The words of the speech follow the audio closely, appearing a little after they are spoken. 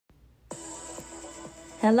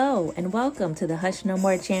Hello, and welcome to the Hush No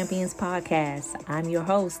More Champions podcast. I'm your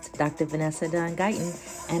host, Dr. Vanessa Dunn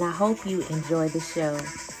Guyton, and I hope you enjoy the show.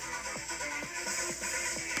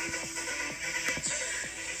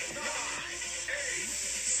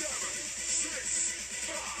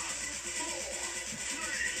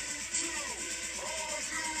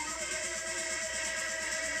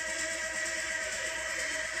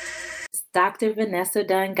 Dr. Vanessa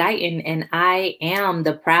Dunn Guyton, and I am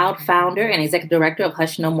the proud founder and executive director of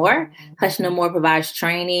Hush No More. Hush No More provides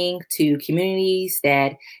training to communities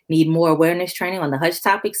that need more awareness training on the hush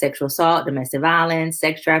topic: sexual assault, domestic violence,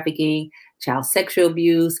 sex trafficking, child sexual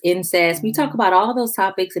abuse, incest. We talk about all those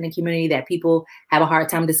topics in the community that people have a hard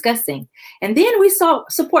time discussing. And then we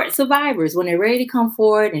support survivors when they're ready to come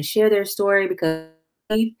forward and share their story, because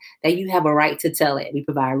that you have a right to tell it. We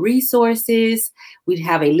provide resources. We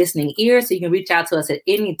have a listening ear, so you can reach out to us at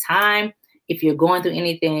any time if you're going through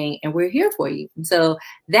anything, and we're here for you. And so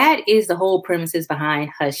that is the whole premises behind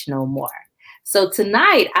Hush No More. So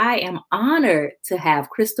tonight, I am honored to have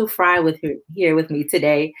Crystal Fry here with me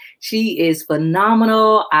today. She is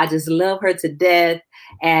phenomenal. I just love her to death.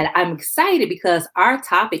 And I'm excited because our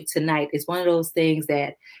topic tonight is one of those things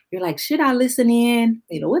that you're like, should I listen in?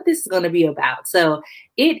 You know, what this is going to be about. So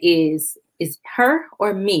it is her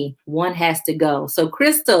or me. One has to go. So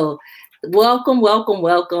Crystal, welcome, welcome,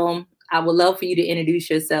 welcome. I would love for you to introduce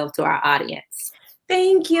yourself to our audience.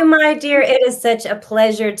 Thank you, my dear. It is such a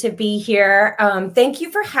pleasure to be here. Thank you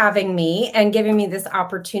for having me and giving me this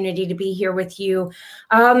opportunity to be here with you.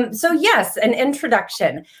 So yes, an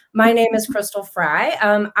introduction. My name is Crystal Fry.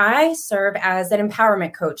 I serve as an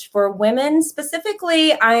empowerment coach for women.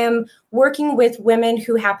 Specifically, I am working with women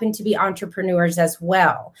who happen to be entrepreneurs as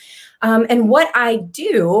well. And what I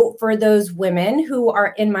do for those women who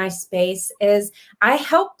are in my space is I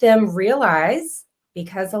help them realize,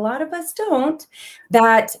 because a lot of us don't,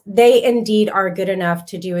 that they indeed are good enough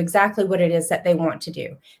to do exactly what it is that they want to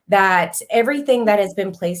do. That everything that has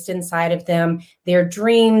been placed inside of them, their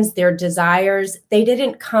dreams, their desires, they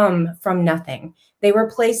didn't come from nothing. They were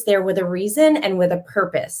placed there with a reason and with a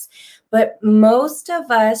purpose. But most of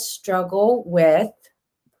us struggle with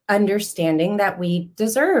understanding that we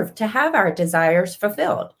deserve to have our desires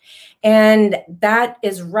fulfilled. And that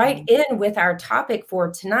is right in with our topic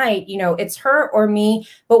for tonight. You know, it's her or me,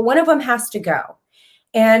 but one of them has to go.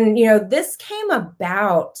 And, you know, this came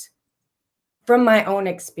about from my own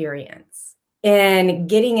experience and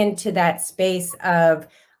getting into that space of,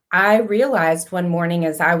 I realized one morning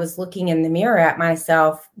as I was looking in the mirror at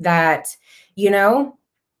myself that, you know,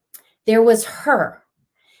 there was her,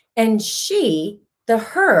 and she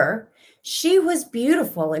was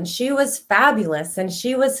beautiful, and she was fabulous, and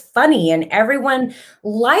she was funny, and everyone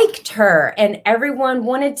liked her, and everyone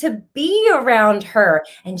wanted to be around her,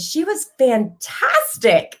 and she was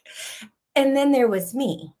fantastic. And then there was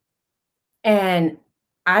me, and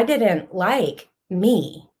I didn't like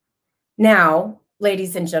me. Now,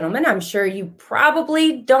 ladies and gentlemen, I'm sure you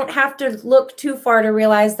probably don't have to look too far to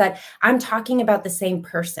realize that I'm talking about the same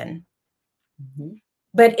person. Mm-hmm.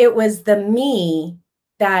 But it was the me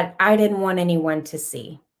that I didn't want anyone to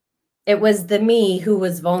see. It was the me who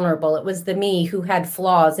was vulnerable. It was the me who had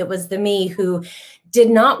flaws. It was the me who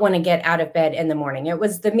did not want to get out of bed in the morning. It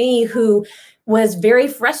was the me who was very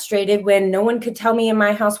frustrated when no one could tell me in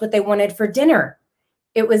my house what they wanted for dinner.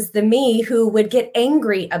 It was the me who would get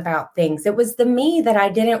angry about things. It was the me that I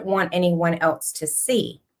didn't want anyone else to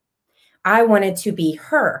see. I wanted to be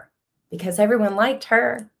her because everyone liked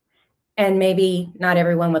her. And maybe not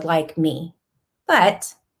everyone would like me.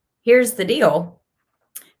 But here's the deal.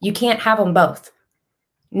 You can't have them both.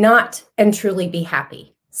 Not and truly be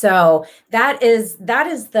happy. So that is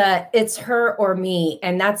it's her or me.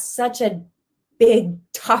 And that's such a big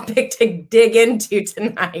topic to dig into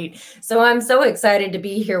tonight. So I'm so excited to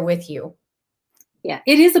be here with you. Yeah,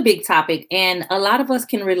 it is a big topic. And a lot of us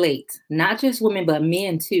can relate, not just women, but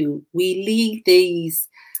men too. We lead these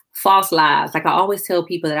false lives. Like I always tell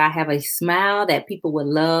people that I have a smile that people would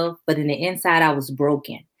love, but in the inside I was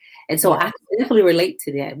broken. And so I definitely relate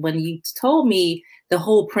to that. When you told me the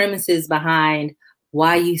whole premises behind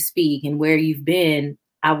why you speak and where you've been,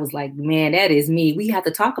 I was like, man, that is me. We have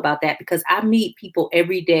to talk about that, because I meet people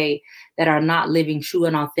every day that are not living true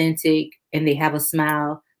and authentic, and they have a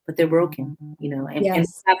smile, but they're broken, you know, and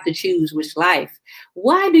have to choose which life.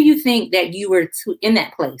 Why do you think that you were in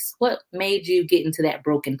that place? What made you get into that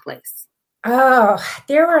broken place? Oh,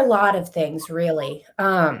 there were a lot of things, really.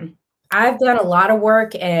 I've done a lot of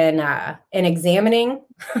work in examining,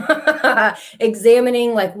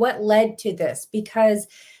 examining like what led to this, because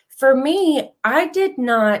for me, I did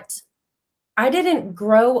not I didn't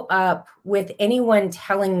grow up with anyone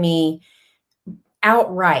telling me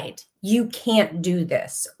outright, you can't do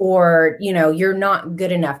this, or, you're not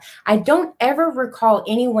good enough. I don't ever recall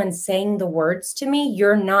anyone saying the words to me,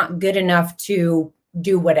 you're not good enough to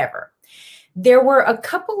do whatever. There were a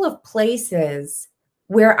couple of places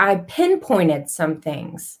where I pinpointed some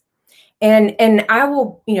things. And I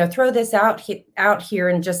will, throw this out here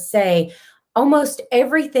and just say, almost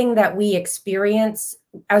everything that we experience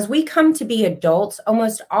as we come to be adults,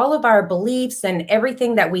 almost all of our beliefs and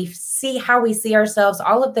everything that we see, how we see ourselves,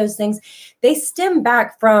 all of those things, they stem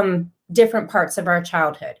back from different parts of our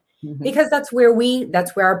childhood. Mm-hmm. Because that's where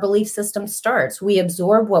our belief system starts. We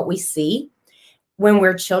absorb what we see. When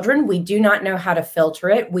we're children, we do not know how to filter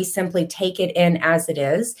it. We simply take it in as it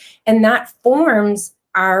is. And that forms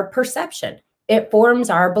our perception. It forms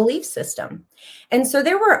our belief system. And so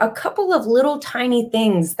there were a couple of little tiny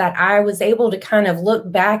things that I was able to kind of look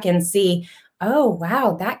back and see, oh,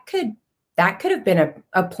 wow, that could have been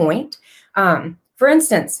a point. For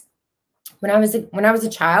instance, when I was a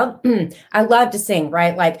child, I loved to sing,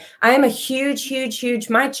 right? Like I am a huge,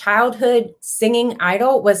 my childhood singing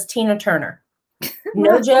idol was Tina Turner.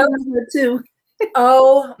 No joke. Too.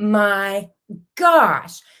 Oh my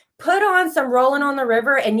gosh. Put on some Rolling on the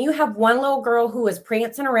River and you have one little girl who is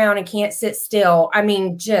prancing around and can't sit still. I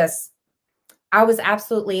mean, I was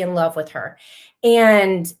absolutely in love with her.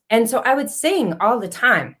 And so I would sing all the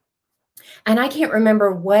time. And I can't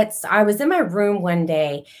remember I was in my room one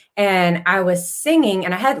day and I was singing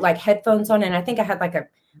and I had like headphones on and I think I had like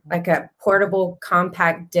a portable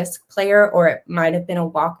compact disc player, or it might have been a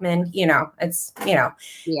Walkman. It's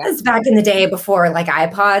back in the day before like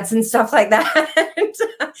iPods and stuff like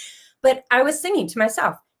that. But I was singing to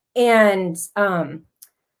myself, and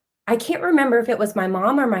I can't remember if it was my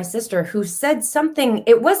mom or my sister who said something.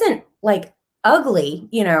 It wasn't like ugly,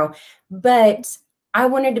 but I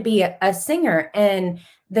wanted to be a singer. And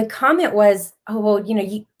the comment was, oh, well,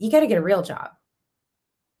 you got to get a real job.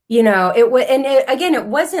 It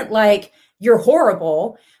wasn't like you're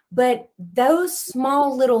horrible, but those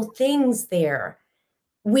small little things there,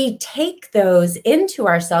 we take those into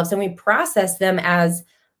ourselves and we process them as,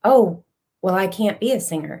 oh, well, I can't be a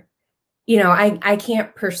singer. I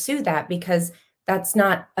can't pursue that because that's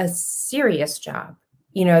not a serious job.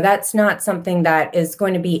 That's not something that is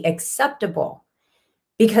going to be acceptable,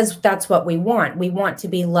 because that's what we want. We want to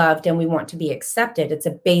be loved and we want to be accepted. It's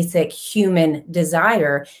a basic human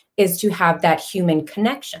desire, is to have that human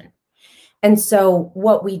connection. And so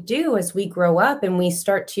what we do as we grow up and we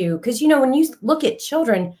start to, because, when you look at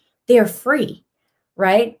children, they're free,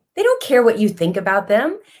 right? They don't care what you think about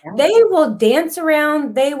them. Yeah. They will dance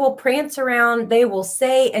around. They will prance around. They will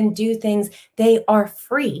say and do things. They are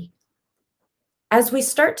free. As we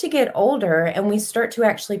start to get older and we start to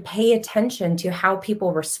actually pay attention to how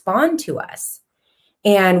people respond to us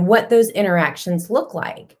and what those interactions look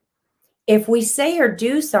like, if we say or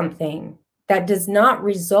do something that does not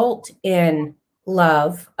result in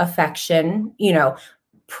love, affection,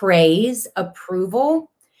 praise,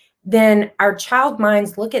 approval, then our child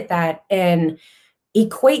minds look at that and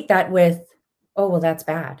equate that with, oh, well, that's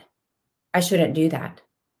bad. I shouldn't do that.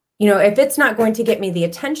 If it's not going to get me the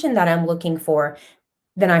attention that I'm looking for,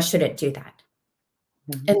 then I shouldn't do that.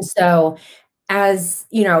 Mm-hmm. And so as,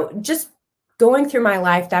 just going through my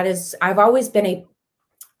life, I've always been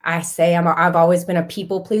I've always been a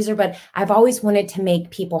people pleaser, but I've always wanted to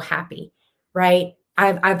make people happy, right?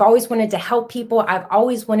 I've always wanted to help people. I've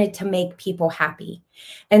always wanted to make people happy.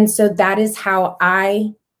 And so that is how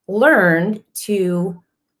I learned to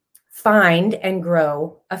find and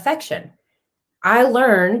grow affection. I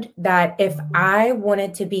learned that if I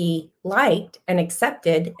wanted to be liked and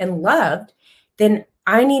accepted and loved, then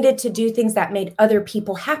I needed to do things that made other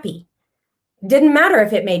people happy. Didn't matter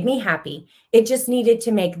if it made me happy. It just needed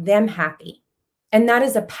to make them happy. And that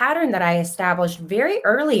is a pattern that I established very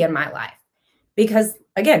early in my life because,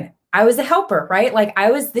 again, I was a helper, right? Like I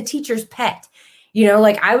was the teacher's pet.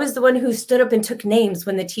 Like I was the one who stood up and took names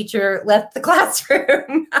when the teacher left the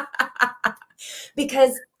classroom.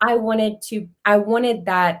 Because I wanted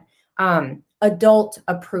that adult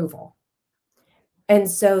approval.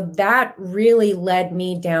 And so that really led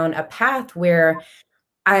me down a path where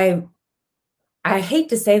I hate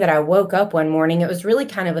to say that I woke up one morning. It was really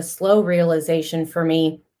kind of a slow realization for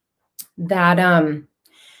me that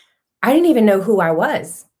I didn't even know who I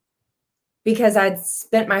was, because I'd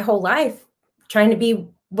spent my whole life trying to be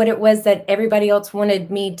what it was that everybody else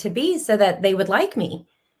wanted me to be so that they would like me.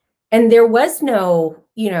 And there was no,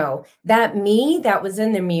 that me that was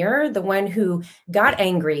in the mirror, the one who got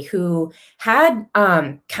angry, who had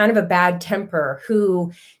kind of a bad temper,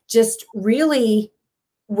 who just really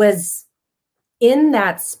was in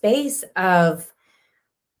that space of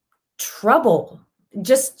trouble,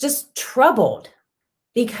 just troubled,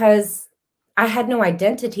 because I had no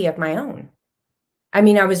identity of my own. I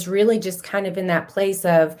mean, I was really just kind of in that place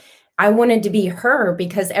of, I wanted to be her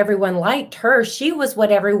because everyone liked her. She was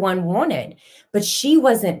what everyone wanted, but she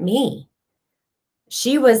wasn't me.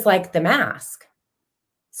 She was like the mask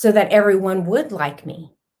so that everyone would like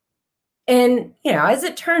me. And, as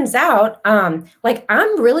it turns out, like,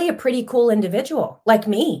 I'm really a pretty cool individual, like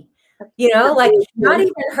me, like not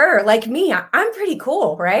even her, like me. I'm pretty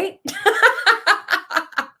cool, right?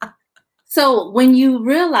 So when you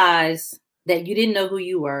realize that you didn't know who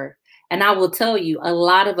you were, and I will tell you, a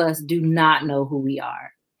lot of us do not know who we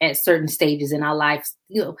are at certain stages in our lives.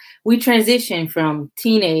 We transition from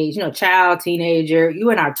teenage, child, teenager, you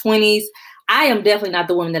in our 20s. I am definitely not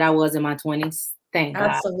the woman that I was in my 20s. Thank God.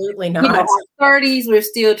 Absolutely not. Our 30s, we're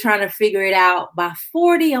still trying to figure it out. By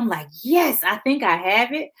 40, I'm like, yes, I think I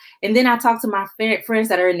have it. And then I talk to my friends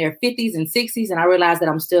that are in their 50s and 60s, and I realize that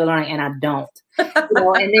I'm still learning, and I don't.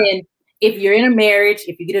 And then if you're in a marriage,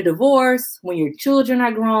 if you get a divorce, when your children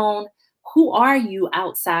are grown, who are you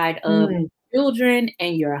outside of children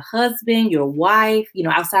and your husband, your wife,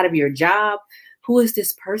 outside of your job? Who is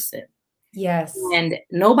this person? Yes. And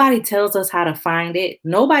nobody tells us how to find it.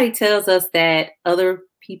 Nobody tells us that other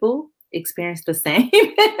people experience the same.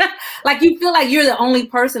 Like, you feel like you're the only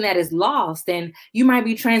person that is lost, and you might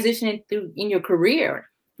be transitioning through in your career,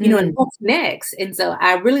 and what's next. And so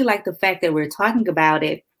I really like the fact that we're talking about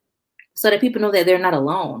it so that people know that they're not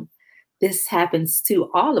alone. This happens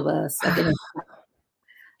to all of us.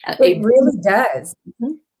 It really does.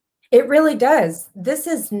 Mm-hmm. It really does. This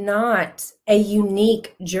is not a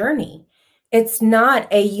unique journey. It's not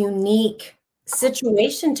a unique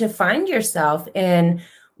situation to find yourself in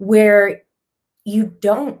where you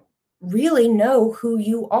don't really know who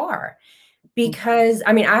you are. Because,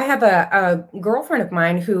 I mean, I have a girlfriend of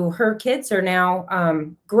mine who her kids are now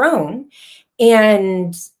grown.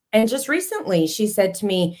 And just recently she said to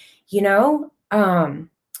me, I'm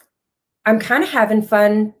kind of having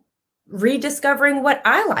fun rediscovering what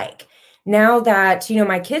I like now that,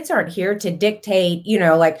 my kids aren't here to dictate,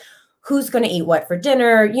 like who's going to eat what for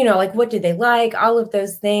dinner, like what do they like, all of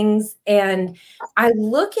those things. And I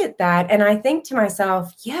look at that and I think to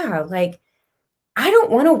myself, yeah, like, I don't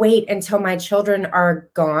want to wait until my children are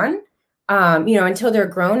gone, until they're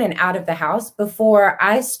grown and out of the house before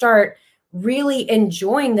I start really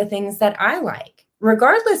enjoying the things that I like,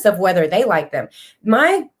 regardless of whether they like them.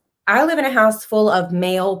 I live in a house full of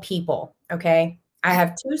male people. Okay. I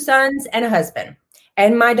have 2 sons and a husband,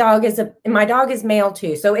 and my dog is male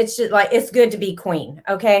too. So it's just like, it's good to be queen.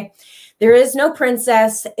 Okay. There is no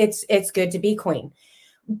princess. It's good to be queen.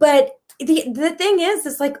 But the thing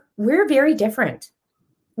is like, we're very different.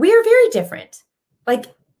 We are very different. Like,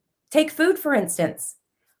 take food, for instance.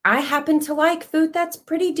 I happen to like food that's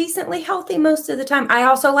pretty decently healthy most of the time. I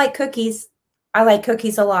also like cookies. I like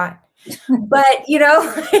cookies a lot. But,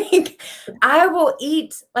 like, I will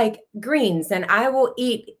eat like greens, and I will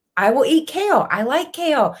eat kale. I like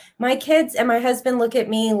kale. My kids and my husband look at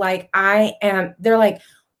me like they're like,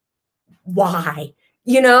 why?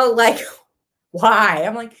 Like, why?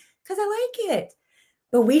 I'm like, because I like it.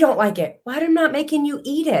 But we don't like it. Why? I'm not making you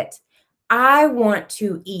eat it. I want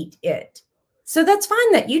to eat it. So that's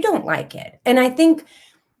fine that you don't like it. And I think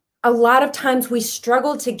a lot of times we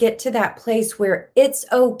struggle to get to that place where it's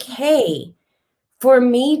okay for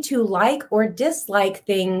me to like or dislike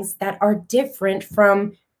things that are different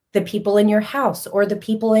from the people in your house, or the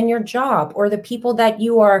people in your job, or the people that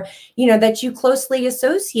you are, that you closely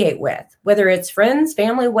associate with, whether it's friends,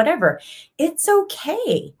 family, whatever. It's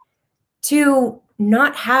okay to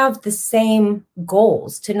not have the same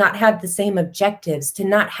goals, to not have the same objectives, to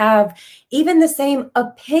not have even the same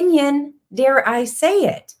opinion, dare I say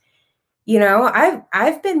it.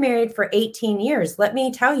 I've been married for 18 years. Let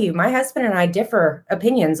me tell you, my husband and I differ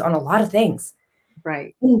opinions on a lot of things.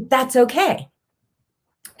 Right. That's okay.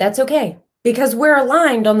 That's okay, because we're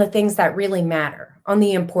aligned on the things that really matter, on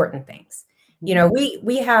the important things.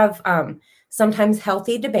 We have sometimes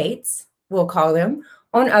healthy debates, we'll call them,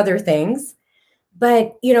 on other things.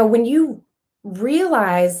 But, when you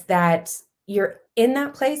realize that you're in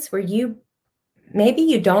that place where maybe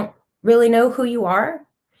you don't really know who you are,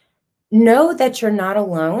 know that you're not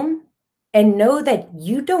alone, and know that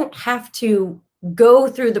you don't have to go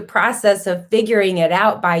through the process of figuring it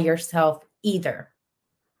out by yourself either.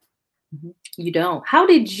 You don't. How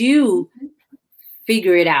did you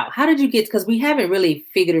figure it out? How did you get, because we haven't really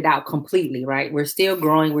figured it out completely, right? We're still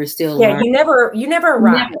growing, we're still Yeah, learning. you never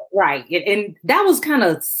arrive. Never, right. And that was kind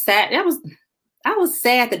of sad. I was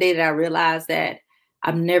sad the day that I realized that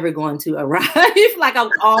I'm never going to arrive. Like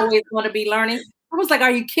I'm always going to be learning. I was like,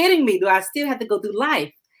 are you kidding me? Do I still have to go through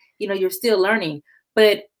life? You know, you're still learning.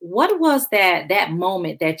 But what was that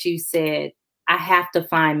moment that you said, I have to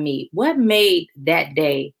find me? What made that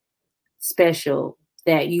day special,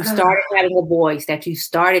 that you started having a voice, that you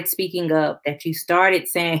started speaking up, that you started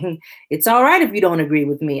saying, it's all right if you don't agree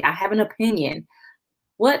with me, I have an opinion?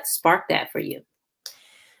 What sparked that for you?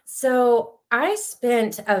 So I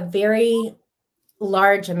spent a very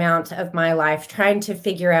large amount of my life trying to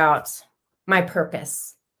figure out my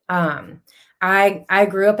purpose. I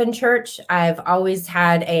grew up in church. I've always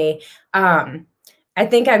had I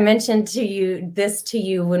think I mentioned to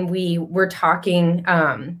you when we were talking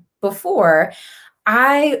before.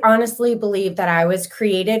 I honestly believe that I was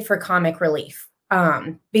created for comic relief,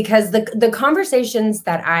 because the conversations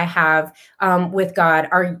that I have with God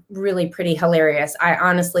are really pretty hilarious. I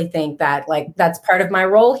honestly think that like that's part of my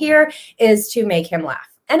role here, is to make him laugh.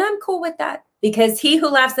 And I'm cool with that, because he who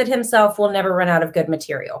laughs at himself will never run out of good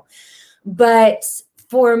material. But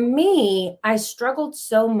for me, I struggled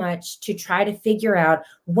so much to try to figure out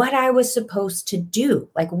what I was supposed to do.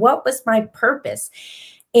 Like, what was my purpose?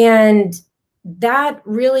 And that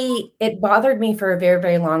really, it bothered me for a very,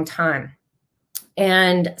 very long time.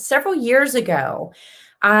 And several years ago,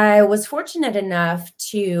 I was fortunate enough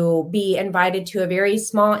to be invited to a very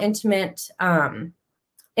small, intimate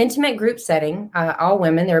group setting, all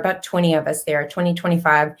women. There were about 20 of us there, 20,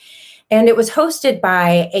 25. And it was hosted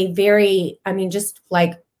by a very, I mean, just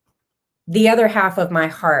like the other half of my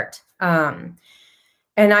heart.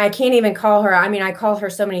 And I can't even call her, I mean, I call her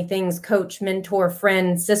so many things: coach, mentor,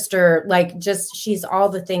 friend, sister, like just, she's all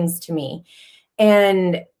the things to me.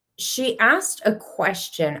 And she asked a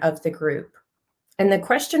question of the group. And the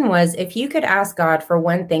question was, if you could ask God for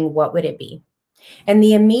one thing, what would it be? And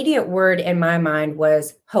the immediate word in my mind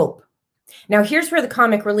was hope. Now, here's where the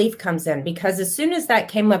comic relief comes in, because as soon as that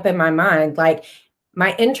came up in my mind, like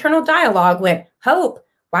my internal dialogue went, hope?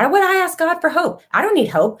 Why would I ask God for hope? I don't need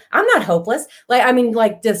hope. I'm not hopeless. Like, I mean,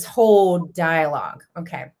 like this whole dialogue.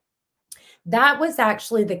 Okay. That was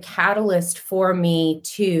actually the catalyst for me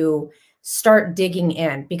to start digging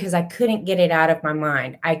in, because I couldn't get it out of my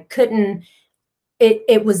mind. I couldn't,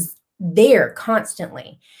 it was there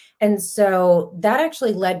constantly. And so that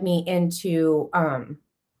actually led me into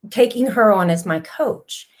taking her on as my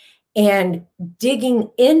coach and digging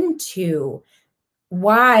into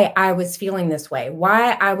why I was feeling this way,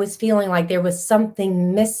 why I was feeling like there was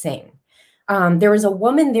something missing. There was a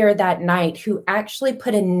woman there that night who actually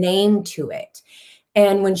put a name to it.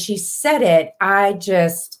 And when she said it, I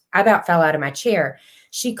about fell out of my chair.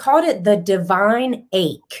 She called it the divine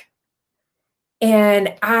ache.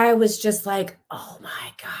 And I was just like, oh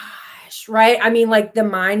my gosh, right? I mean, like the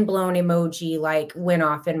mind blown emoji like went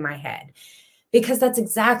off in my head, because that's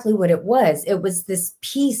exactly what it was. It was this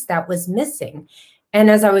piece that was missing. And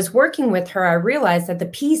as I was working with her, I realized that the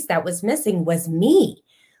piece that was missing was me.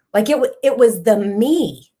 Like it was the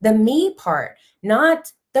me part,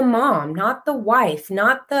 not the mom, not the wife,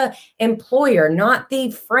 not the employer, not the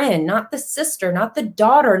friend, not the sister, not the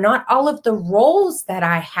daughter, not all of the roles that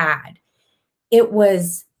I had. It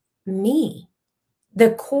was me,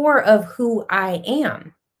 the core of who I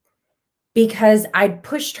am, because I'd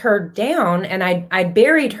pushed her down and I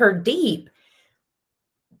buried her deep,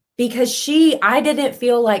 because I didn't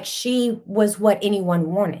feel like she was what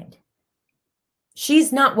anyone wanted.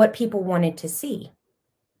 She's not what people wanted to see.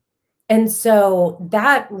 And so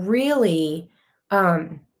that really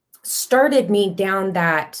started me down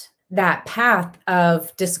that path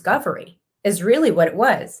of discovery, is really what it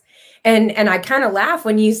was. And I kind of laugh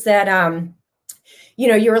when you said,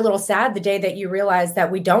 you're a little sad the day that you realize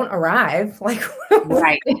that we don't arrive. Like,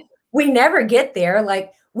 Right. we never get there.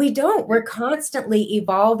 Like, we don't. We're constantly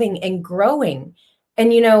evolving and growing.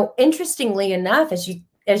 And, interestingly enough, as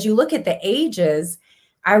you look at the ages,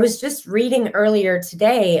 I was just reading earlier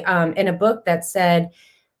today in a book that said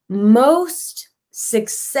most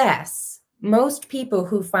people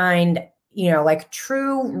who find, like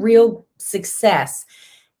true, real success,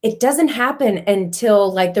 it doesn't happen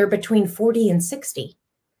until like they're between 40 and 60.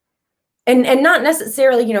 And not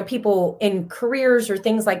necessarily, people in careers or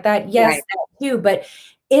things like that. Yes, Right. that too. But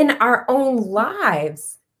in our own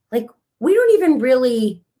lives, like we don't even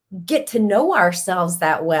really get to know ourselves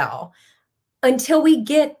that well until we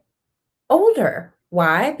get older.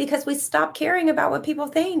 Why? Because we stop caring about what people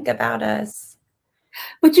think about us.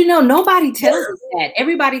 But nobody tells us that.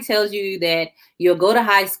 Everybody tells you that you'll go to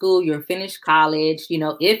high school, you'll finish college,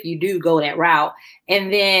 if you do go that route,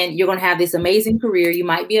 and then you're going to have this amazing career. You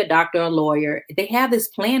might be a doctor or a lawyer. They have this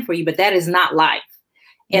plan for you, but that is not life.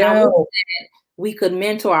 And I wish that we could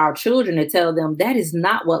mentor our children to tell them that is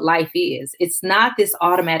not what life is. It's not this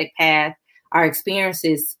automatic path. Our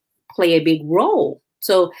experiences play a big role.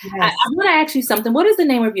 So I want to ask you something. What is the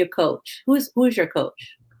name of your coach? Who is your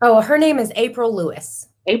coach? Oh, her name is April Lewis.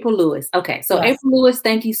 April Lewis. Okay. So April Lewis,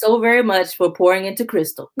 thank you so very much for pouring into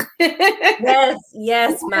Crystal.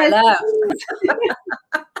 Yes, my love.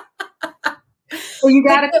 Well, you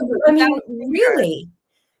got to. I mean, really.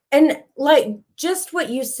 And like just what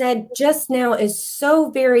you said just now is so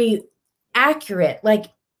very accurate. Like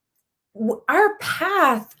our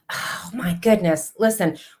path, oh my goodness.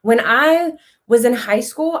 Listen, when I was in high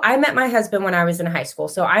school, I met my husband when I was in high school.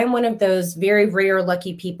 So I'm one of those very rare,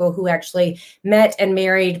 lucky people who actually met and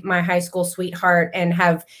married my high school sweetheart and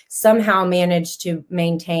have somehow managed to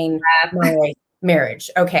maintain my marriage.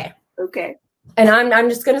 Okay. And I'm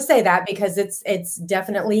just going to say that because it's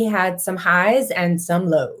definitely had some highs and some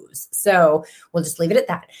lows. So we'll just leave it at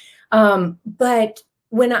that. But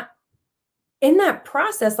in that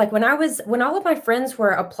process, like when all of my friends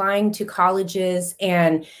were applying to colleges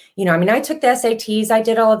and, I took the SATs, I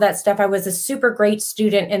did all of that stuff. I was a super great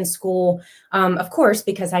student in school, of course,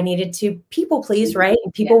 because I needed to people please, right?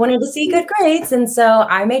 And people wanted to see good grades. And so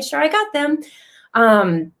I made sure I got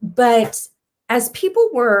them. But as people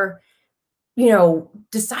were,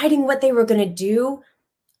 deciding what they were going to do,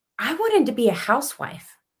 I wanted to be a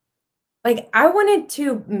housewife. Like I wanted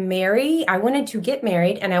to marry, I wanted to get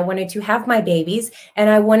married, and I wanted to have my babies,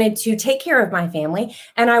 and I wanted to take care of my family,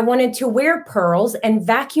 and I wanted to wear pearls and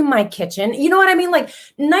vacuum my kitchen. You know what I mean? Like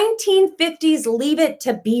 1950s, Leave It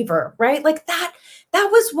to Beaver, right? Like that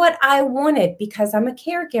was what I wanted because I'm a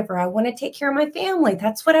caregiver. I want to take care of my family.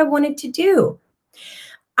 That's what I wanted to do.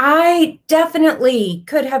 I definitely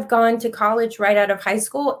could have gone to college right out of high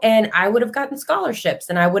school, and I would have gotten scholarships,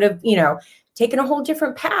 and I would have, taken a whole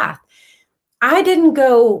different path. I didn't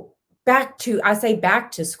go back to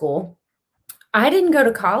school. I didn't go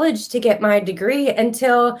to college to get my degree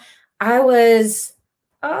until I was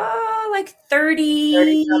like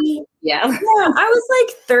 30. Yeah, I was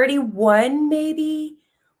like 31 maybe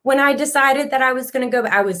when I decided that I was going to go.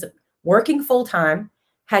 I was working full time,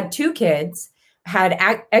 had 2 kids, had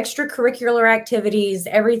extracurricular activities,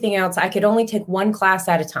 everything else. I could only take 1 class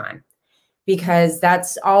at a time because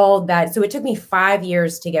that's all that. So it took me 5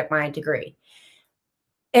 years to get my degree.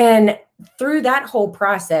 And through that whole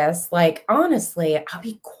process, like, honestly, I'll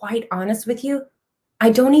be quite honest with you. I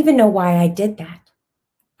don't even know why I did that.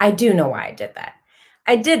 I do know why I did that.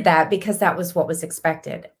 I did that because that was what was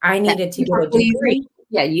expected. I needed to get a degree.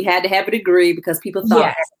 Yeah, you had to have a degree because people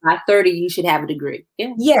thought by 30 you should have a degree.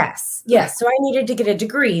 Yeah. Yes. So I needed to get a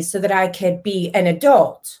degree so that I could be an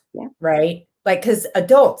adult, right? Like, because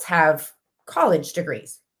adults have college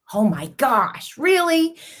degrees. Oh my gosh,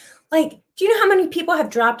 really? Like, do you know how many people have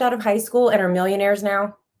dropped out of high school and are millionaires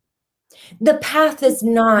now? The path is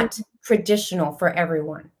not traditional for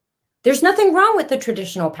everyone. There's nothing wrong with the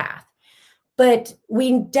traditional path. But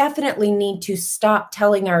we definitely need to stop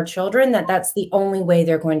telling our children that that's the only way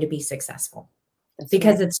they're going to be successful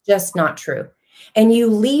because it's just not true. And you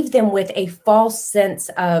leave them with a false sense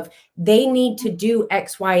of they need to do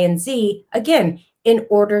X, Y, and Z, again, in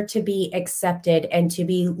order to be accepted and to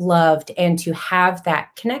be loved and to have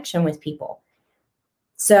that connection with people.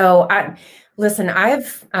 So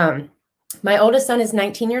my oldest son is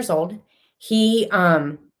 19 years old. He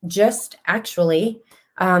just actually...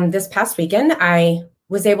 this past weekend, I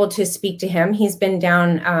was able to speak to him. He's been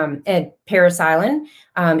down at Parris Island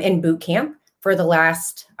in boot camp for the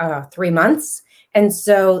last 3 months. And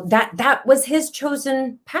so that was his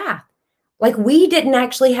chosen path. Like, we didn't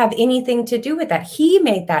actually have anything to do with that. He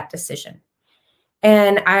made that decision.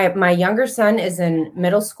 And my younger son is in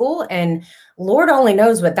middle school, and Lord only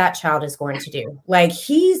knows what that child is going to do. Like,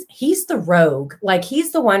 he's the rogue. Like,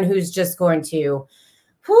 he's the one who's just going to,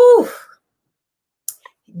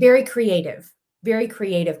 very creative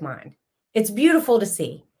mind. It's beautiful to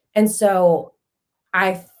see. And so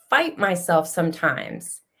I fight myself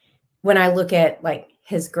sometimes when I look at like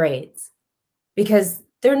his grades, because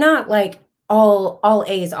they're not like all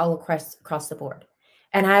A's all across the board.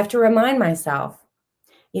 And I have to remind myself,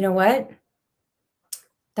 you know what?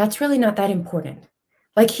 That's really not that important.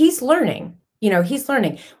 Like, he's learning, he's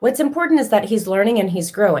learning. What's important is that he's learning and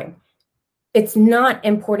he's growing. It's not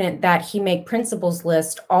important that he make principals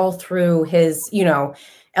list all through his,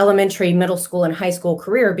 elementary, middle school, and high school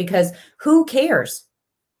career, because who cares?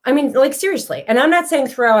 I mean, like seriously. And I'm not saying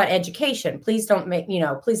throw out education. Please don't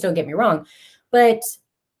please don't get me wrong. But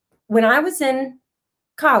when I was in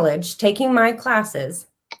college taking my classes,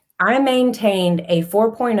 I maintained a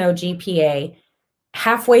 4.0 GPA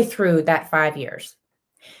halfway through that 5 years.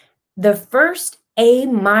 The first A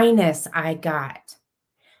minus I got,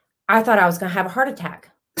 I thought I was going to have a heart attack.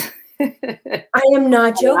 I am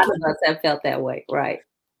not joking. A lot of us have felt that way, right?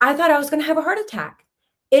 I thought I was going to have a heart attack.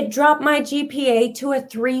 It dropped my GPA to a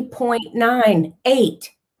 3.98.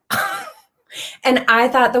 And I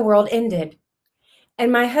thought the world ended.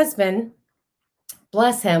 And my husband,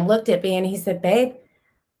 bless him, looked at me and he said, babe,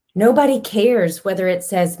 nobody cares whether it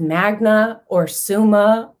says Magna or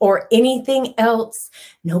Summa or anything else.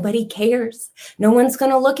 Nobody cares. No one's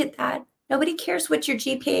going to look at that. Nobody cares what your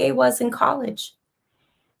GPA was in college.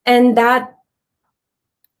 And that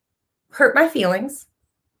hurt my feelings.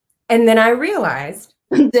 And then I realized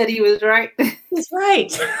that he was right. He's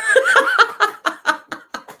right.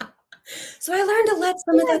 So I learned to let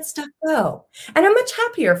some of that stuff go. And I'm much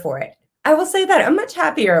happier for it. I will say that I'm much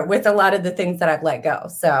happier with a lot of the things that I've let go.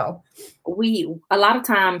 So a lot of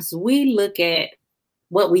times we look at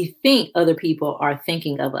what we think other people are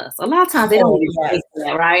thinking of us. A lot of times they don't even think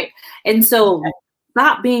that, right? And so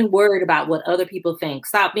stop being worried about what other people think.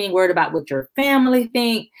 Stop being worried about what your family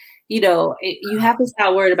think. You have to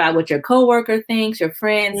stop worried about what your coworker thinks, your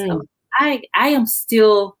friends. I am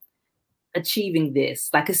still achieving this.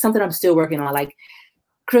 Like, it's something I'm still working on. Like,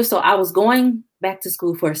 Crystal, I was going back to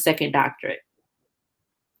school for a second doctorate.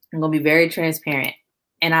 I'm going to be very transparent.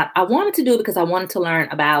 And I wanted to do it because I wanted to learn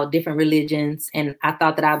about different religions. And I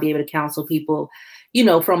thought that I'd be able to counsel people,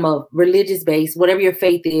 from a religious base, whatever your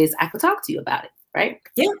faith is, I could talk to you about it. Right?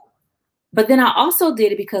 Yeah. But then I also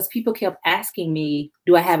did it because people kept asking me,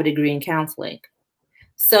 do I have a degree in counseling?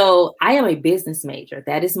 So I am a business major.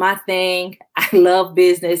 That is my thing. I love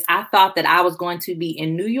business. I thought that I was going to be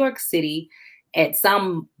in New York City at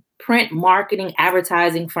some print marketing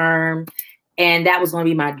advertising firm. And that was going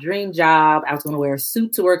to be my dream job. I was going to wear a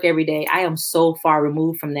suit to work every day. I am so far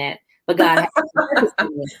removed from that. But God,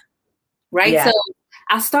 right? Yeah. So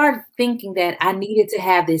I started thinking that I needed to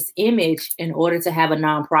have this image in order to have a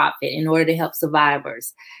nonprofit, in order to help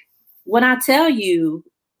survivors. When I tell you,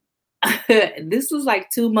 this was like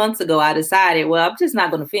 2 months ago, I decided, well, I'm just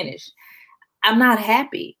not going to finish. I'm not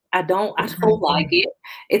happy. I don't like it.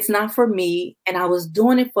 It's not for me. And I was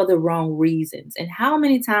doing it for the wrong reasons. And how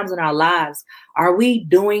many times in our lives are we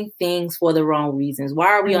doing things for the wrong reasons? Why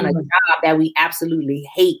are we on a job that we absolutely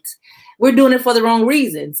hate? We're doing it for the wrong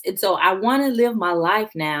reasons. And so I want to live my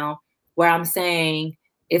life now where I'm saying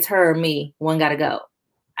it's her or me. One got to go.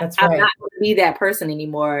 That's right. I'm not going to be that person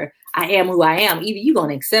anymore. I am who I am. Either you're going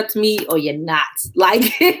to accept me or you're not.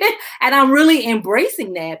 Like, and I'm really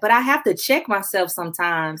embracing that. But I have to check myself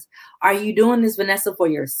sometimes. Are you doing this, Vanessa, for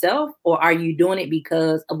yourself? Or are you doing it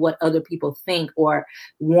because of what other people think or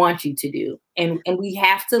want you to do? And we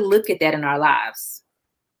have to look at that in our lives.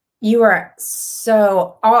 You are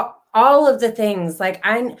so... all of the things, like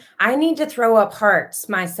I need to throw up hearts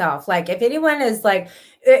myself. Like, if anyone is like,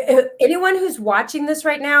 anyone who's watching this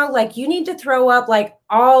right now, like, you need to throw up like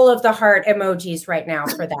all of the heart emojis right now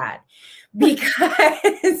for that,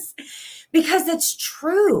 because it's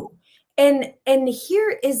true. And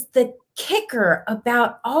here is the kicker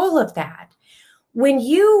about all of that. When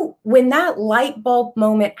that light bulb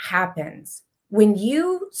moment happens, when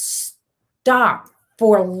you stop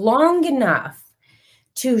for long enough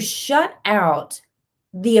to shut out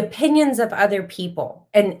the opinions of other people.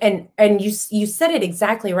 And you said it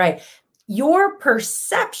exactly right. Your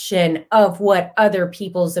perception of what other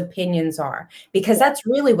people's opinions are, because that's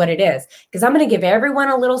really what it is. Because I'm going to give everyone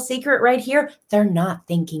a little secret right here. They're not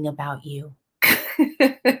thinking about you.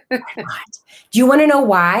 They're not. Do you want to know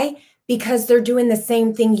why? Because they're doing the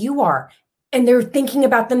same thing you are. And they're thinking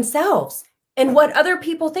about themselves and what other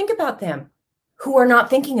people think about them who are not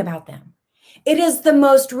thinking about them. It is the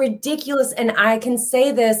most ridiculous, and I can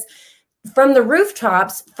say this from the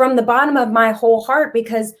rooftops, from the bottom of my whole heart,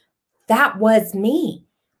 because that was me.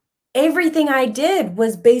 Everything I did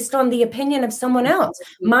was based on the opinion of someone else,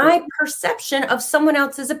 my perception of someone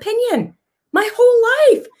else's opinion, my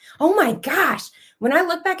whole life. Oh my gosh. When I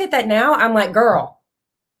look back at that now, I'm like, girl,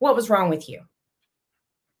 what was wrong with you?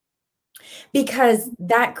 Because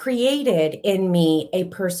that created in me a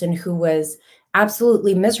person who was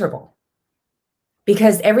absolutely miserable.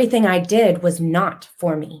 Because everything I did was not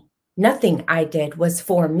for me. Nothing I did was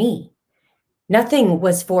for me. Nothing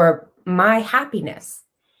was for my happiness.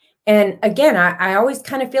 And again, I always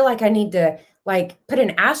kind of feel like I need to like put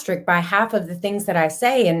an asterisk by half of the things that I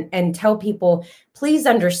say and tell people, please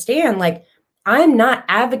understand, like, I'm not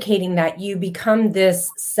advocating that you become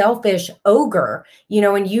this selfish ogre,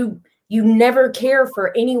 and you never care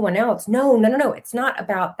for anyone else. No, no, no, no. It's not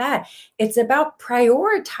about that. It's about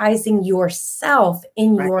prioritizing yourself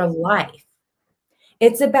in Right. your life.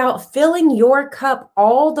 It's about filling your cup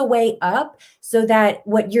all the way up so that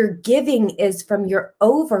what you're giving is from your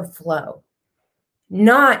overflow,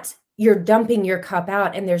 not you're dumping your cup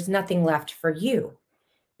out and there's nothing left for you.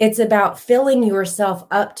 It's about filling yourself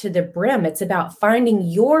up to the brim. It's about finding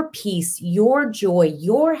your peace, your joy,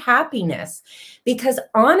 your happiness, because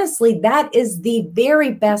honestly, that is the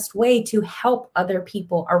very best way to help other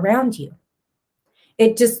people around you.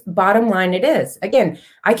 It just, bottom line, it is. Again,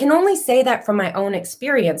 I can only say that from my own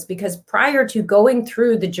experience, because prior to going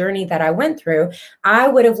through the journey that I went through, I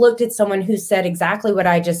would have looked at someone who said exactly what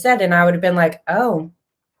I just said, and I would have been like, oh,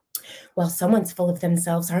 well, someone's full of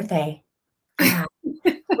themselves, aren't they? Yeah.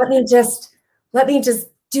 let me just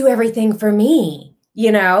do everything for me,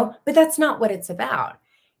 but that's not what it's about.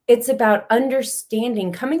 It's about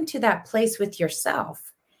understanding, coming to that place with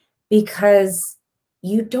yourself, because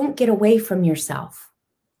you don't get away from yourself.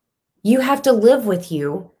 You have to live with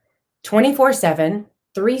you 24/7,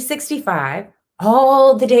 365,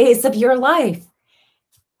 all the days of your life.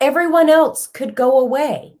 Everyone else could go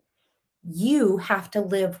away. You have to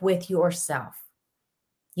live with yourself.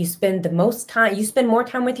 You spend more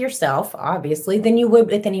time with yourself, obviously, than you would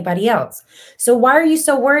with anybody else. So why are you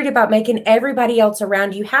so worried about making everybody else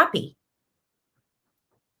around you happy?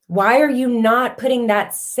 Why are you not putting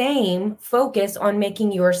that same focus on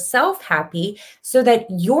making yourself happy so that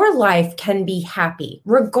your life can be happy,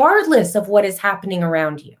 regardless of what is happening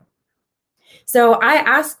around you? So I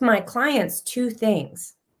ask my clients two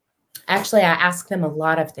things. Actually, I ask them a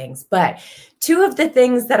lot of things, but two of the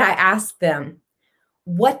things that I ask them: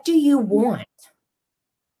 what do you want?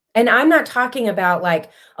 And I'm not talking about like,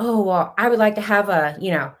 oh, well, I would like to have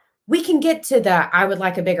we can get to the, I would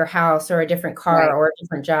like a bigger house or a different car Right. or a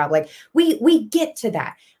different job. Like we get to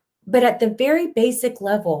that. But at the very basic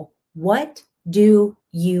level, what do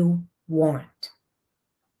you want?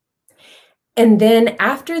 And then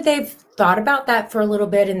after they've thought about that for a little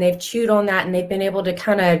bit and they've chewed on that and they've been able to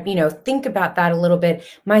kind of, think about that a little bit,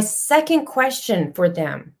 my second question for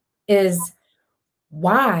them is,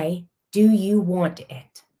 why do you want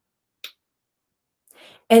it?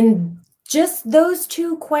 And just those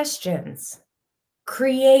two questions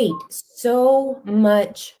create so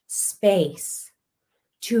much space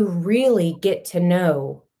to really get to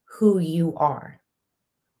know who you are.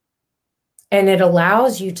 And it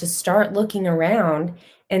allows you to start looking around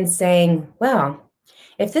and saying, well,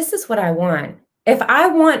 if this is what I want, if I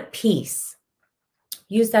want peace,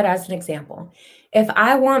 use that as an example. If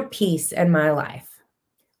I want peace in my life,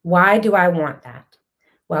 why do I want that?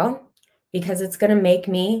 Well, because it's going to make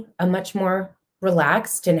me a much more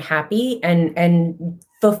relaxed and happy and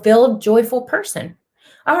fulfilled, joyful person.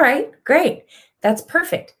 All right, great. That's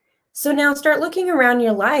perfect. So now start looking around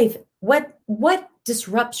your life. What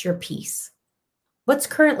disrupts your peace? What's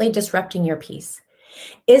currently disrupting your peace?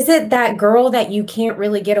 Is it that girl that you can't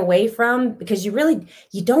really get away from because you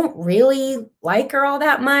don't really like her all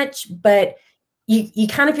that much, but you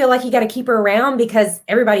kind of feel like you got to keep her around because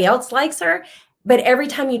everybody else likes her? But every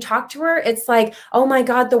time you talk to her, it's like, oh my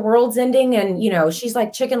God, the world's ending. And, she's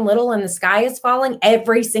like Chicken Little and the sky is falling.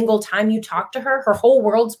 Every single time you talk to her, her whole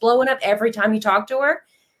world's blowing up every time you talk to her.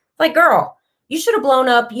 Like, girl, you should have blown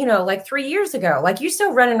up, like 3 years ago. Like, you're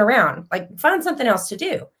still running around. Like, find something else to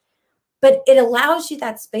do. But it allows you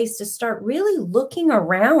that space to start really looking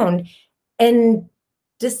around and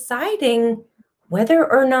deciding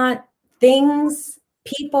whether or not things,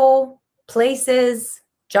 people, places,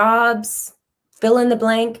 jobs, fill in the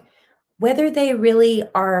blank, whether they really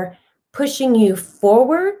are pushing you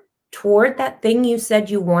forward toward that thing you said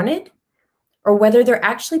you wanted, or whether they're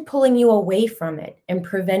actually pulling you away from it and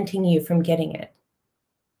preventing you from getting it.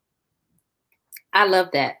 I love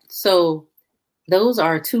that. So those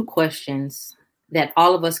are two questions that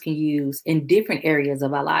all of us can use in different areas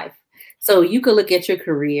of our life. So you could look at your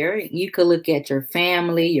career, you could look at your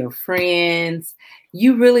family, your friends.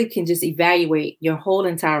 You really can just evaluate your whole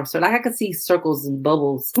entire, so like I could see circles and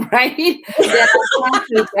bubbles, right? That I'm trying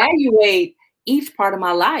to evaluate each part of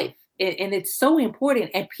my life. And it's so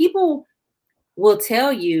important. And people will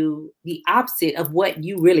tell you the opposite of what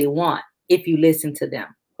you really want if you listen to them,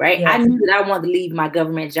 right? Yeah. I knew that I wanted to leave my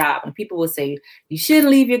government job, and people will say, you shouldn't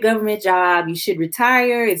leave your government job. You should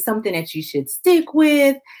retire. It's something that you should stick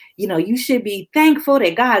with. You should be thankful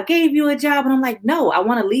that God gave you a job. And I'm like, no, I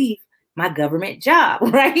want to leave my government job,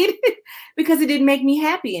 right? Because it didn't make me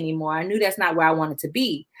happy anymore. I knew that's not where I wanted to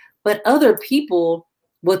be. But other people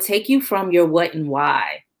will take you from your what and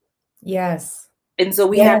why. Yes. And so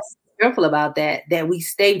we have Yes. to be careful about that, that we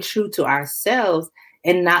stay true to ourselves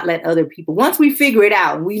and not let other people, once we figure it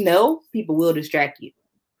out, we know people will distract you.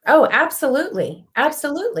 Oh, absolutely.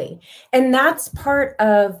 Absolutely. And that's part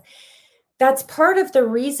of the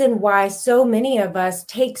reason why so many of us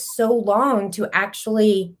take so long to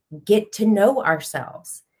actually get to know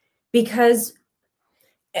ourselves. Because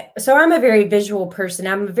so I'm a very visual person.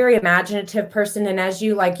 I'm a very imaginative person. And as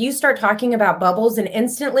you start talking about bubbles, and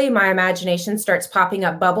instantly my imagination starts popping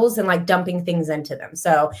up bubbles and like dumping things into them.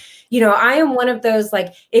 So, I am one of those,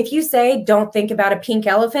 like, if you say, don't think about a pink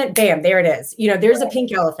elephant, bam, there it is. There's a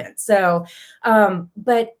pink elephant. So,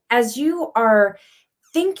 but as you are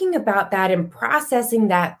thinking about that and processing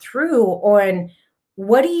that through on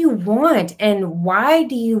what do you want and why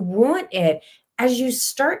do you want it, as you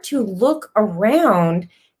start to look around,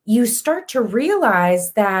 you start to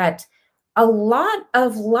realize that a lot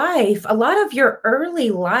of life, a lot of your early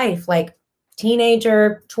life, like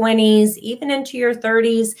teenager, 20s, even into your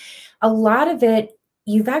 30s, a lot of it,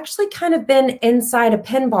 you've actually kind of been inside a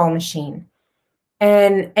pinball machine.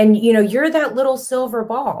 And you're that little silver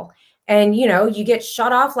ball, and you get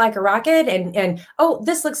shot off like a rocket, and oh,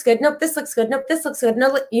 this looks good, nope, this looks good, nope, this looks good,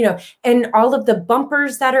 no, and all of the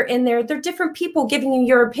bumpers that are in there, they're different people giving you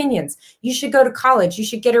your opinions. You should go to college, you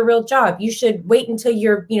should get a real job, you should wait until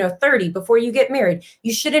you're 30 before you get married,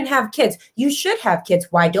 you shouldn't have kids, you should have kids,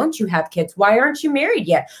 why don't you have kids, why aren't you married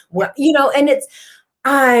yet, well, and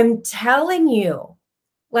I'm telling you,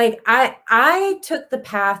 like, I took the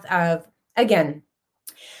path of, again,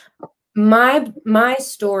 my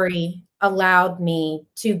story allowed me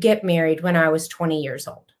to get married when I was 20 years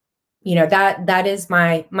old. That is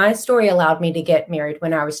my story allowed me to get married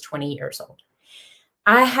when I was 20 years old.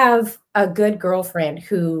 I have a good girlfriend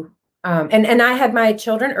who and I had my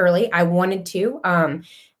children early. I wanted to.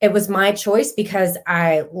 It was my choice because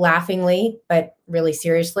I laughingly, but really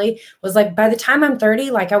seriously, was like, by the time I'm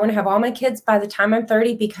 30, like, I want to have all my kids by the time I'm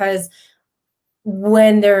 30, because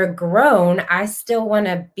when they're grown, I still want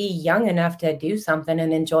to be young enough to do something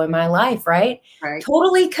and enjoy my life, right? Right.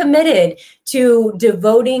 Totally committed to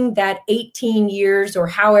devoting that 18 years or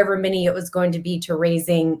however many it was going to be to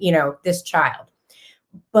raising, this child.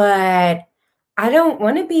 But I don't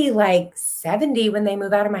want to be like 70 when they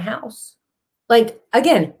move out of my house. Like,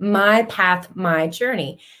 again, my path, my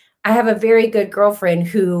journey. I have a very good girlfriend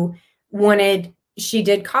who she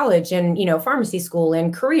did college and, pharmacy school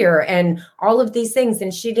and career and all of these things.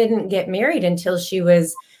 And she didn't get married until she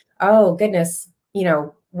was, oh goodness,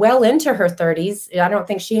 well into her 30s. I don't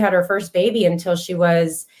think she had her first baby until she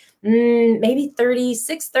was maybe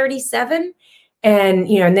 36, 37. And,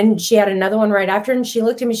 and then she had another one right after. And she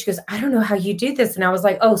looked at me, she goes, I don't know how you do this. And I was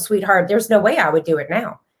like, oh, sweetheart, there's no way I would do it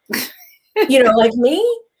now. Like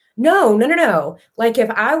me? No. Like, if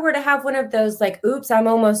I were to have one of those, like, oops, I'm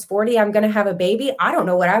almost 40, I'm going to have a baby, I don't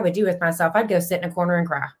know what I would do with myself. I'd go sit in a corner and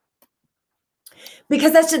cry.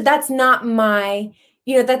 Because that's not my,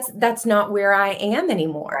 that's not where I am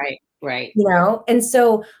anymore. Right. And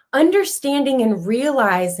so understanding and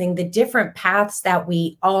realizing the different paths that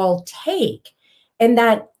we all take, and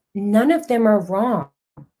that none of them are wrong.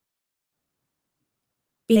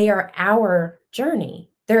 They are our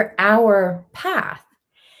journey. They're our path.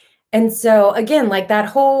 And so again, like that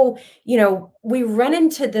whole, we run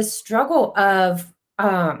into this struggle of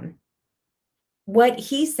what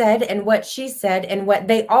he said and what she said and what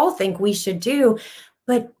they all think we should do.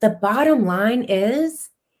 But the bottom line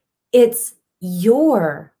is, it's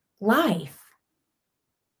your life.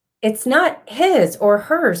 It's not his or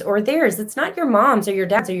hers or theirs. It's not your mom's or your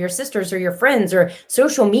dad's or your sister's or your friends or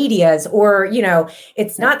social media's or,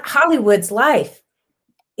 it's not Hollywood's life.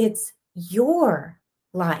 It's your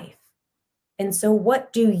life. And so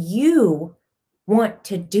what do you want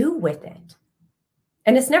to do with it?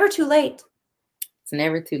 And it's never too late. It's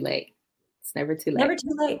never too late. It's never too late. Never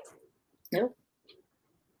too late. Nope.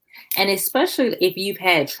 And especially if you've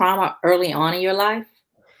had trauma early on in your life,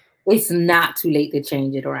 it's not too late to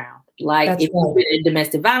change it around. Like, if you've been in a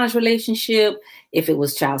domestic violence relationship, if it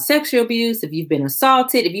was child sexual abuse, if you've been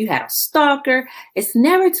assaulted, if you had a stalker, it's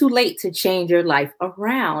never too late to change your life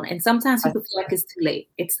around. And sometimes people feel like it's too late.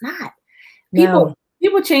 It's not.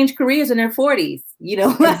 People change careers in their 40s,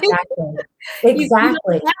 Exactly. You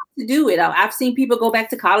don't have to do it. I've seen people go back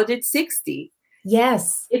to college at 60.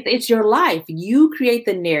 Yes. It's your life. You create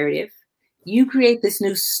the narrative. You create this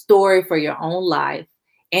new story for your own life.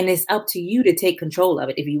 And it's up to you to take control of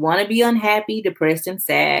it. If you want to be unhappy, depressed, and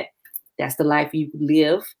sad, that's the life you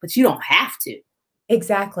live, but you don't have to.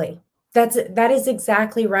 Exactly. That is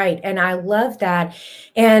exactly right. And I love that.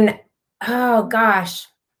 And oh gosh,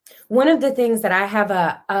 one of the things that I have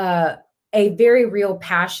a very real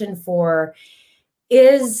passion for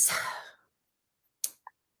is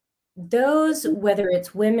those, whether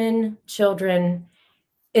it's women, children,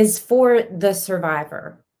 is for the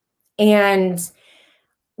survivor. And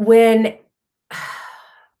when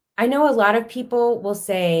I know a lot of people will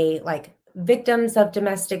say, like, victims of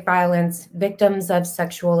domestic violence, victims of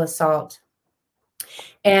sexual assault.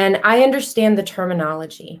 And I understand the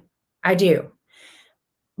terminology. I do.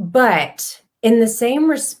 But in the same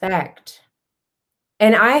respect,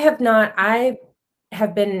 and I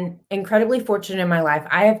have been incredibly fortunate in my life.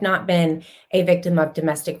 I have not been a victim of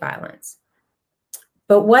domestic violence.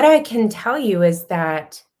 But what I can tell you is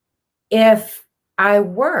that if I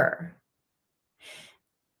were,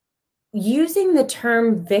 using the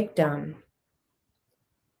term victim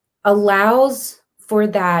allows for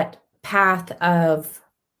that path of,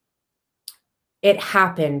 it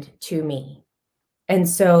happened to me. And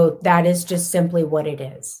so that is just simply what it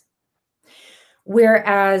is.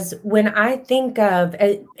 Whereas when I think of,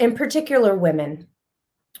 in particular, women,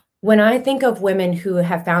 when I think of women who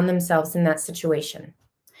have found themselves in that situation,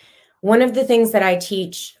 one of the things that I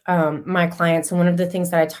teach my clients, and one of the things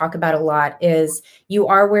that I talk about a lot, is you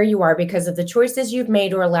are where you are because of the choices you've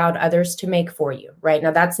made or allowed others to make for you, right? Now,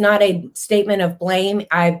 that's not a statement of blame.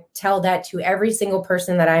 I tell that to every single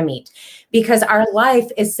person that I meet, because our life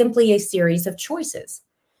is simply a series of choices.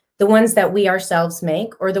 The ones that we ourselves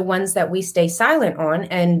make, or the ones that we stay silent on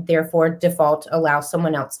and therefore default allow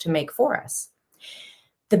someone else to make for us.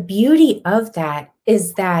 The beauty of that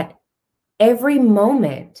is that every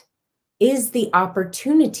moment is the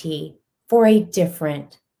opportunity for a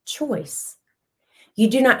different choice. You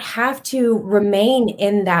do not have to remain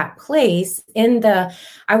in that place, in the,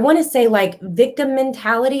 I want to say, like, victim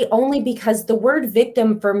mentality, only because the word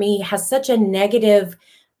victim for me has such a negative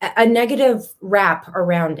rap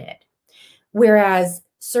around it. Whereas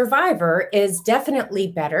survivor is definitely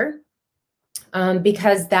better,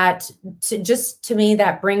 because that, to me,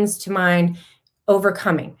 that brings to mind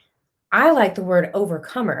overcoming. I like the word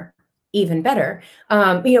overcomer even better,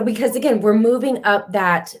 because again, we're moving up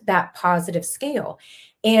that positive scale.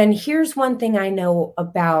 And here's one thing I know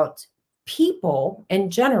about people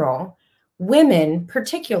in general, women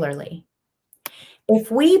particularly.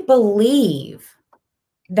 If we believe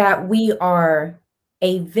that we are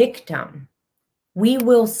a victim, we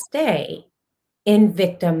will stay in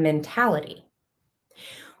victim mentality.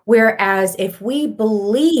 Whereas if we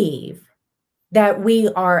believe that we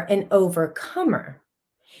are an overcomer,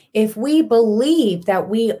 if we believe that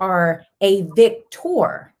we are a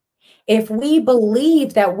victor, if we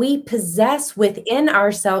believe that we possess within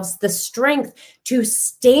ourselves the strength to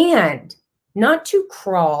stand, not to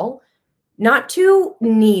crawl, not to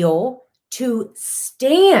kneel, to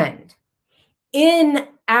stand in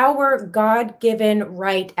our God-given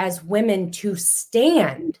right as women to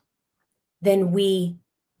stand, then we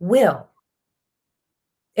will.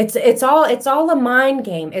 It's all a mind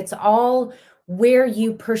game. It's all where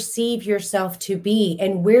you perceive yourself to be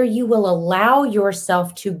and where you will allow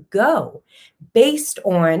yourself to go based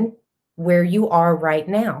on where you are right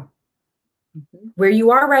now. Mm-hmm. Where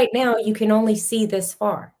you are right now, you can only see this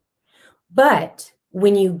far. But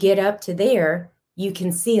when you get up to there, you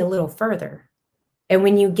can see a little further. And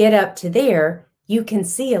when you get up to there, you can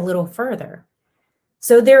see a little further.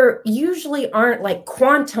 So there usually aren't like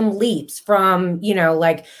quantum leaps from,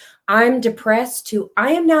 like, I'm depressed to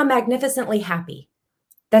I am now magnificently happy.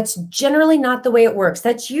 That's generally not the way it works.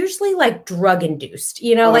 That's usually like drug induced,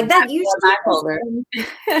 like that usually bipolar.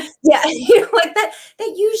 Yeah, like that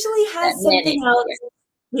usually has that something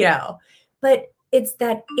else, but it's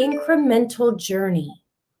that incremental journey.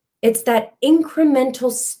 It's that incremental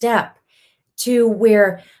step to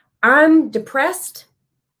where I'm depressed.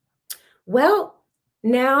 Well,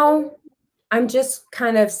 now I'm just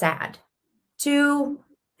kind of sad, to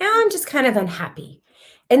now I'm just kind of unhappy.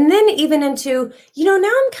 And then even into, now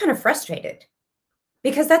I'm kind of frustrated,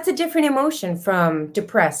 because that's a different emotion from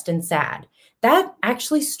depressed and sad. That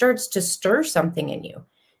actually starts to stir something in you,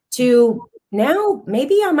 to now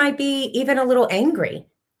maybe I might be even a little angry.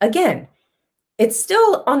 Again, it's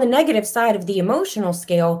still on the negative side of the emotional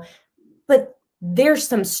scale, but there's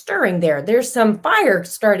some stirring there. There's some fire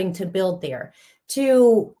starting to build there.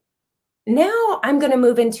 To now I'm going to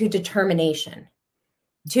move into determination,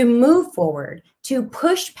 to move forward, to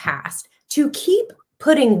push past, to keep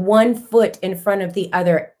putting one foot in front of the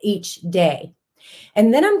other each day.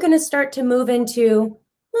 And then I'm going to start to move into,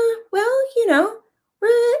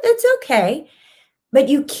 it's okay. But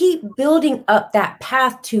you keep building up that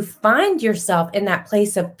path to find yourself in that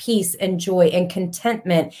place of peace and joy and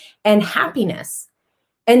contentment and happiness.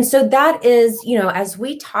 And so that is, as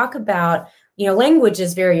we talk about, language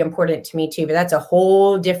is very important to me too, but that's a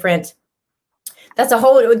whole different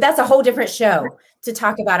show to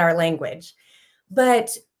talk about our language.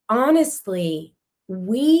 But honestly,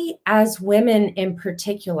 we as women in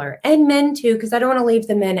particular, and men too, because I don't want to leave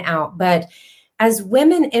the men out, but as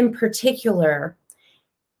women in particular,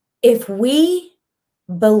 if we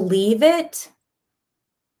believe it,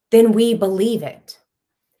 then we believe it.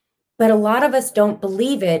 But a lot of us don't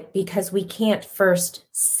believe it because we can't first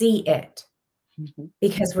see it,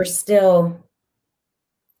 because we're still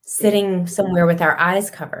sitting somewhere with our eyes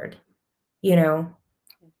covered, And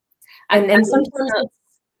sometimes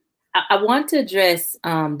I want to address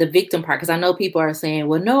the victim part, because I know people are saying,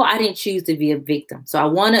 well, no, I didn't choose to be a victim. So I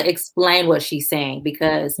want to explain what she's saying,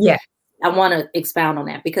 because I want to expound on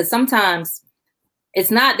that, because sometimes it's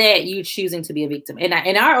not that you choosing to be a victim. And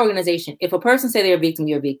in our organization, if a person say they're a victim,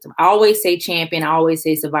 you're a victim. I always say champion. I always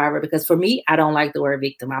say survivor, because for me, I don't like the word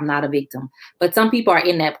victim. I'm not a victim. But some people are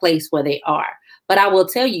in that place where they are. But I will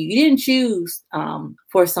tell you, you didn't choose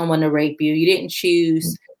for someone to rape you. You didn't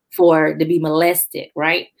choose to be molested,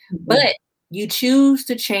 right? But you choose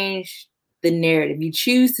to change the narrative. You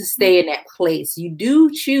choose to stay in that place. You do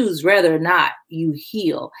choose whether or not you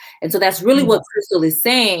heal. And so that's really what Crystal is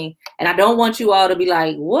saying. And I don't want you all to be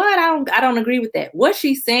like, what? I don't agree with that. What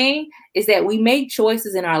she's saying is that we make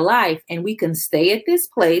choices in our life, and we can stay at this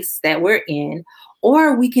place that we're in,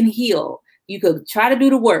 or we can heal. You could try to do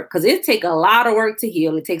the work, because it takes a lot of work to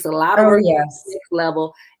heal. It takes a lot of work to the next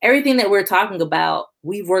level. Everything that we're talking about,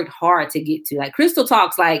 we've worked hard to get to. Like Crystal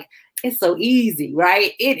talks like it's so easy,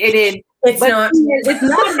 right? It's not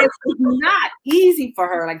easy for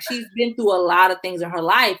her. Like, she's been through a lot of things in her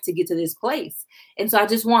life to get to this place. And so I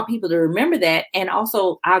just want people to remember that. And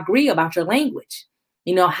also, I agree about your language.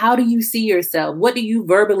 How do you see yourself? What do you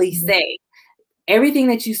verbally say? Everything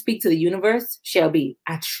that you speak to the universe shall be.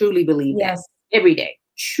 I truly believe that every day.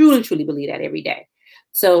 Truly, truly believe that every day.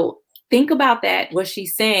 So think about that, what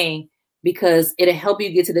she's saying, because it'll help you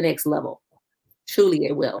get to the next level. Truly,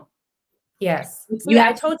 it will. Yes.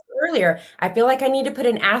 I told you earlier, I feel like I need to put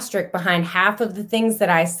an asterisk behind half of the things that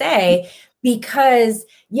I say, because,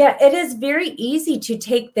 it is very easy to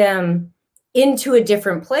take them into a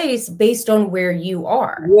different place based on where you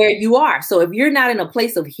are. So if you're not in a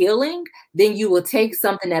place of healing, then you will take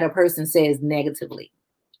something that a person says negatively.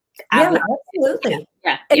 Absolutely.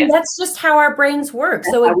 And that's just how our brains work.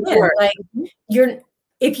 So again,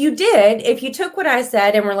 if you took what I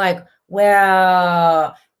said and were like,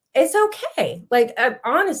 well, it's okay. Like,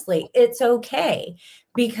 honestly, it's okay.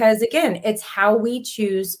 Because again, it's how we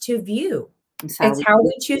choose to view. It's how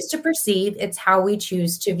we choose to perceive. It's how we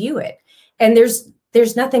choose to view it. And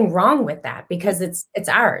there's nothing wrong with that, because it's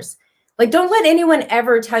ours. Like, don't let anyone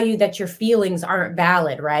ever tell you that your feelings aren't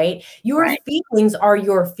valid, right? Your feelings are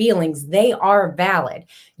your feelings. They are valid.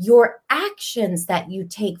 Your actions that you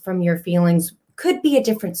take from your feelings could be a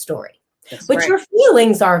different story. But your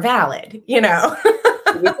feelings are valid,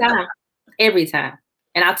 Every time.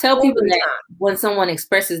 And I'll tell people that when someone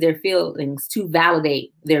expresses their feelings, to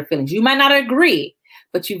validate their feelings. You might not agree,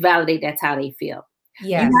 but you validate that's how they feel.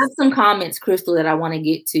 Yes. You have some comments, Crystal, that I want to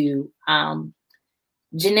get to.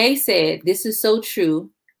 Janae said, this is so true.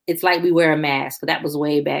 It's like we wear a mask. That was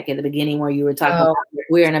way back at the beginning where you were talking about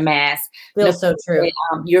wearing a mask. Feels so true.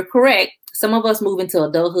 Said, you're correct. Some of us move into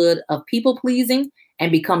adulthood of people pleasing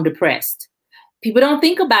and become depressed. People don't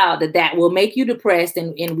think about that will make you depressed,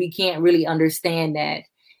 and we can't really understand that.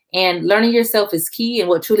 And learning yourself is key, and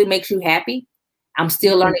what truly makes you happy. I'm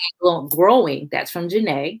still learning and growing. That's from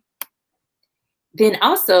Janae. Then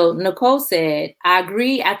also, Nicole said, I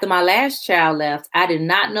agree. After my last child left, I did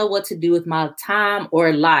not know what to do with my time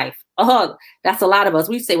or life. Oh, that's a lot of us.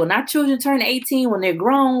 We say, when our children turn 18, when they're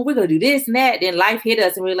grown, we're going to do this and that. Then life hit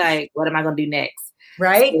us and we're like, what am I going to do next?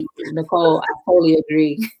 Right. So, Nicole, I totally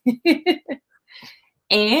agree.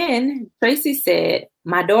 And Tracy said,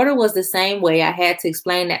 my daughter was the same way. I had to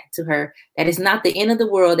explain that to her, that it's not the end of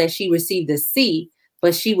the world that she received a C,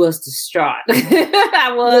 but she was distraught.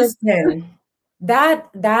 I was. Listen,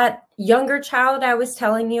 that younger child I was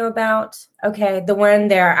telling you about, okay, the one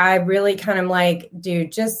there, I really kind of like,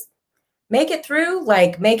 dude, just make it through,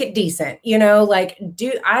 like make it decent,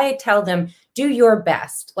 I tell them, do your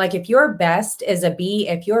best. Like, if your best is a B,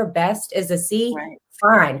 if your best is a C,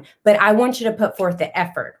 fine. But I want you to put forth the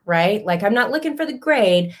effort, right? Like, I'm not looking for the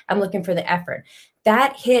grade. I'm looking for the effort.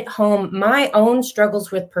 That hit home. My own struggles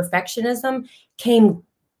with perfectionism came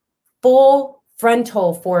full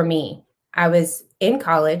frontal for me. I was in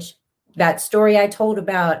college. That story I told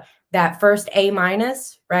about that first A-,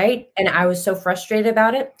 right? And I was so frustrated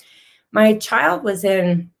about it. My child was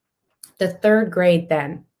in the 3rd grade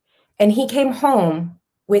then, and he came home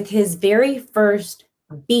with his very first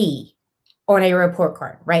B on a report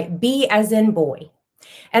card, right? B as in boy.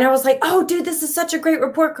 And I was like, oh, dude, this is such a great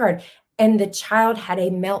report card. And the child had a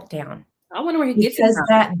meltdown. I wonder where he gets it Because from.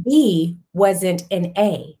 that B wasn't an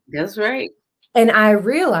A. That's right. And I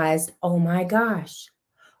realized, oh my gosh,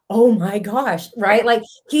 right? Like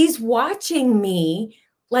he's watching me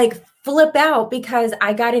like flip out because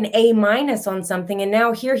I got an A- on something. And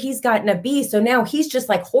now here he's gotten a B. So now he's just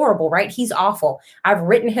like horrible, right? He's awful. I've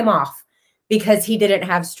written him off because he didn't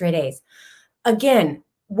have straight A's. Again,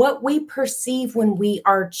 what we perceive when we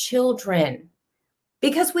are children,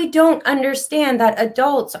 because we don't understand that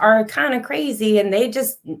adults are kind of crazy and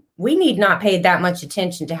we need not pay that much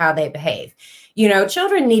attention to how they behave.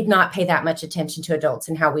 Children need not pay that much attention to adults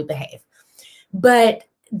and how we behave. But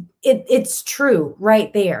it's true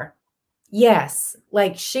right there. Yes,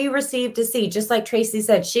 like she received a C, just like Tracy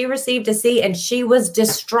said, she received a C and she was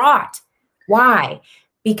distraught. Why?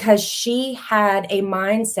 Because she had a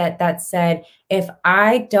mindset that said, if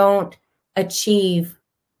I don't achieve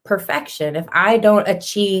perfection, if I don't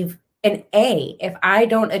achieve an A, if I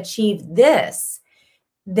don't achieve this,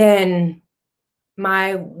 then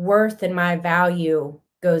my worth and my value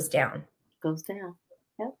goes down.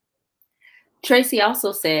 Yep. Tracy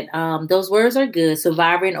also said, those words are good,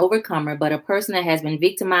 survivor and overcomer, but a person that has been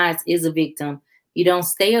victimized is a victim. You don't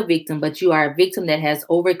stay a victim, but you are a victim that has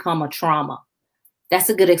overcome a trauma. That's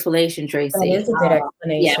a good explanation, Tracy. That is a good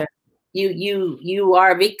explanation. Yeah. You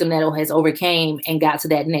are a victim that has overcame and got to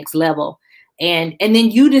that next level. And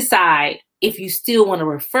then you decide if you still want to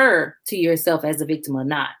refer to yourself as a victim or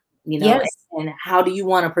not, Yes. And how do you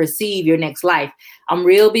want to perceive your next life? I'm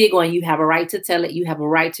real big on you have a right to tell it. You have a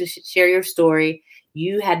right to share your story.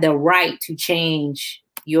 You had the right to change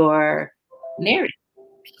your narrative.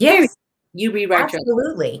 Yes. You rewrite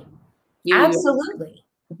Absolutely. your Absolutely.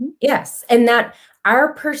 Mm-hmm. Yes. And that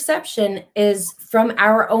our perception is from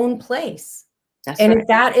our own place. That's and right. If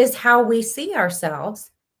that is how we see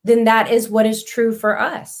ourselves, then that is what is true for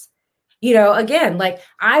us. Again, like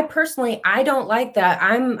I personally, I don't like that.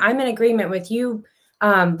 I'm in agreement with you,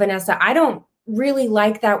 Vanessa. I don't really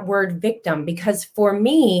like that word victim because for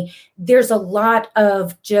me, there's a lot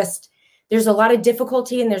of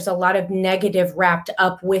difficulty and there's a lot of negative wrapped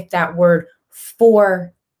up with that word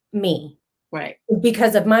for me. Right.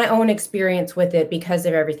 Because of my own experience with it, because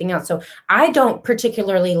of everything else. So I don't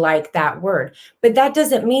particularly like that word, but that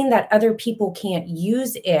doesn't mean that other people can't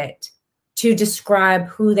use it to describe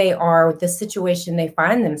who they are, the situation they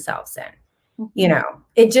find themselves in. Mm-hmm.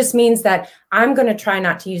 It just means that I'm going to try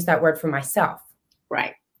not to use that word for myself.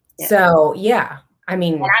 Right. Yeah. So, yeah, I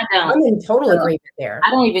mean, I'm in total agreement there. I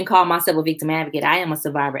don't even call myself a victim advocate. I am a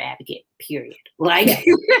survivor advocate, period. Like,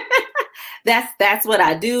 that's what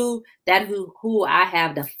I do. That who I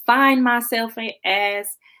have defined myself as.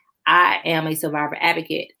 I am a survivor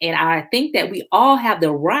advocate. And I think that we all have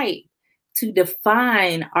the right to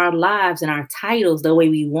define our lives and our titles the way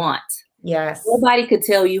we want. Yes. Nobody could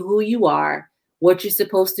tell you who you are, what you're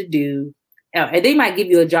supposed to do. And they might give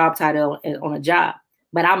you a job title on a job,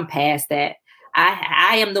 but I'm past that.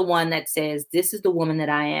 I am the one that says, this is the woman that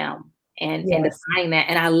I am and defining that.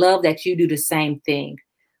 And I love that you do the same thing.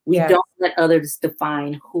 We don't let others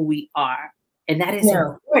define who we are. And that is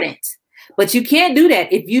important. But you can't do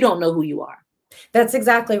that if you don't know who you are. That's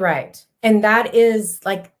exactly right. And that is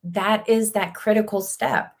that critical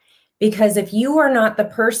step. Because if you are not the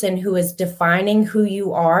person who is defining who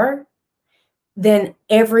you are, then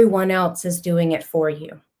everyone else is doing it for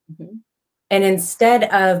you. Mm-hmm. And instead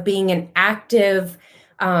of being an active,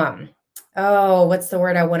 what's the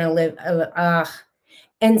word I want to live?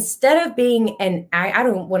 Instead of being I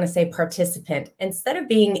don't want to say participant, instead of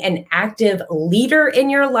being an active leader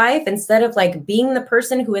in your life, instead of like being the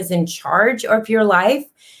person who is in charge of your life,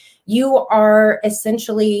 you've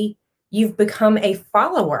become a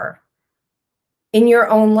follower in your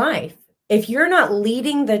own life. If you're not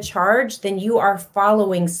leading the charge, then you are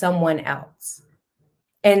following someone else.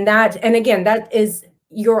 And again, that is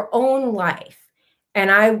your own life.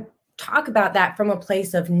 And I talk about that from a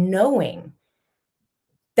place of knowing.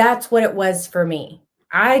 That's what it was for me.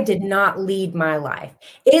 I did not lead my life.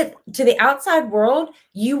 To the outside world,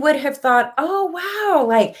 you would have thought, oh, wow,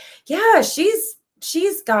 like, yeah,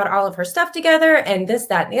 she's got all of her stuff together and this,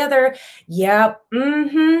 that, and the other. Yep.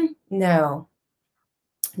 Mm-hmm.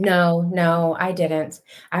 No, I didn't.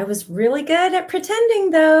 I was really good at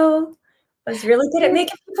pretending though. I was really good at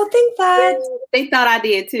making people think that. They thought I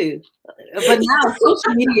did too. But now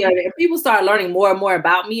social media, if people start learning more and more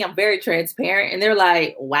about me, I'm very transparent. And they're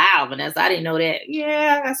like, wow, Vanessa, I didn't know that.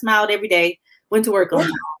 Yeah, I smiled every day, went to work on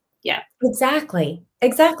time. Yeah. Exactly.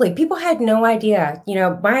 Exactly. People had no idea. You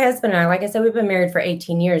know, my husband and I, like I said, we've been married for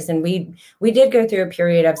 18 years, and we did go through a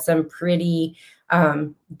period of some pretty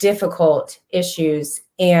difficult issues.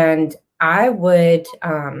 And I would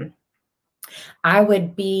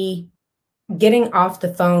be getting off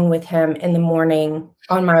the phone with him in the morning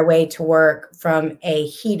on my way to work from a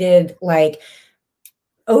heated, like,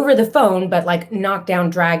 over the phone, but like knockdown,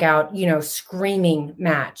 drag out, you know, screaming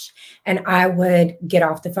match. And I would get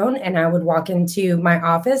off the phone and I would walk into my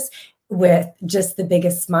office with just the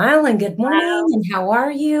biggest smile and good morning and how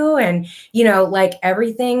are you? And, you know, like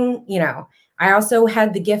everything, you know, I also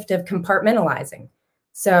had the gift of compartmentalizing.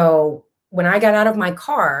 So when I got out of my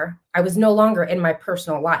car, I was no longer in my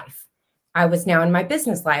personal life. I was now in my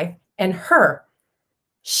business life, and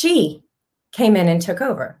she came in and took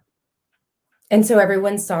over. And so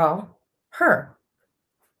everyone saw her.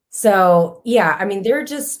 So yeah, I mean, they're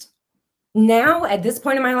just, now at this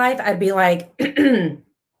point in my life, I'd be like,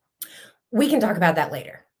 we can talk about that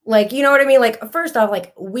later. Like, you know what I mean? Like, first off,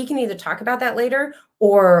 like, we can either talk about that later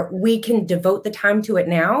or we can devote the time to it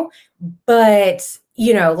now. But,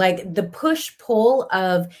 you know, like the push pull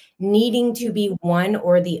of needing to be one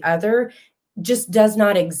or the other just does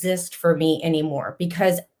not exist for me anymore,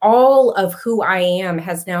 because all of who I am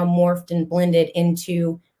has now morphed and blended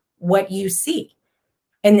into what you see.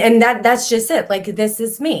 And that's just it. Like, this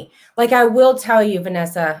is me. Like, I will tell you,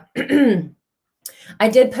 Vanessa, I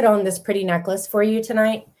did put on this pretty necklace for you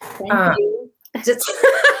tonight. Thank you.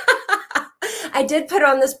 I did put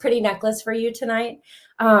on this pretty necklace for you tonight.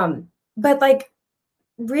 But like,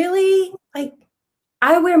 really, like,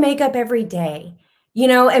 I wear makeup every day, you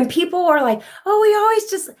know, and people are like, oh, we always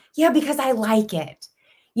just, yeah, because I like it.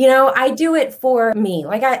 You know, I do it for me.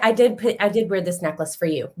 Like I did wear this necklace for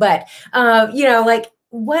you, but, you know, like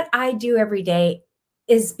what I do every day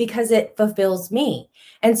is because it fulfills me.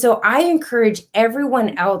 And so I encourage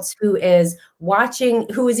everyone else who is watching,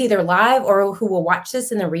 who is either live or who will watch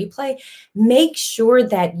this in the replay, make sure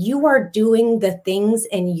that you are doing the things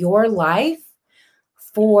in your life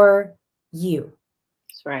for you.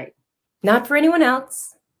 That's right. Not for anyone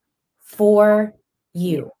else, for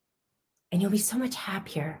you. And you'll be so much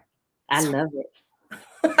happier. I love it.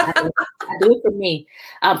 I do it for me.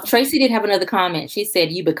 Tracy did have another comment. She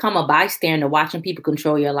said, you become a bystander watching people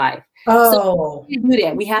control your life. Oh, so we do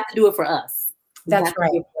that. We have to do it for us. That's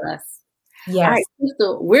right. For us. Yes. All right,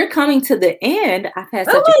 Crystal, we're coming to the end. I've had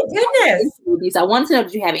such goodness. I wanted to know,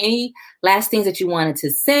 did you have any last things that you wanted to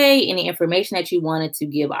say? Any information that you wanted to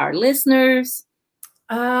give our listeners?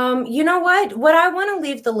 You know what? What I want to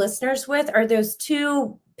leave the listeners with are those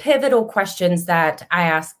two pivotal questions that I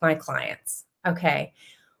ask my clients. Okay.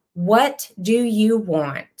 What do you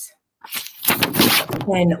want?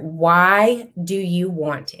 And why do you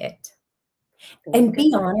want it? And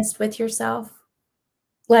be honest with yourself.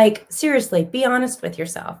 Like, seriously, be honest with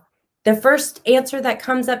yourself. The first answer that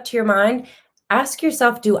comes up to your mind, ask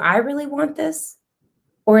yourself, do I really want this?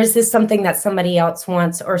 Or is this something that somebody else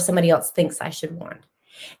wants or somebody else thinks I should want?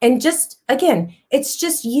 And just, again, it's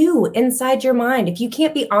just you inside your mind. If you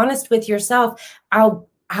can't be honest with yourself, I'll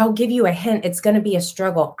give you a hint. It's going to be a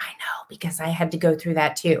struggle. I know, because I had to go through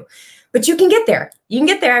that too. But you can get there. You can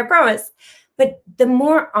get there, I promise. But the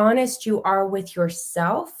more honest you are with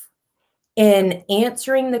yourself in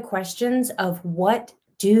answering the questions of what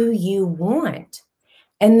do you want?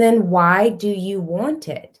 And then why do you want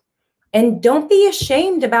it? And don't be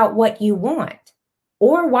ashamed about what you want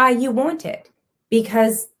or why you want it,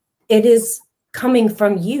 because it is coming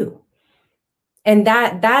from you. And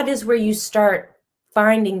that is where you start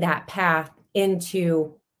finding that path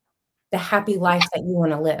into the happy life that you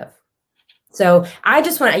want to live. So I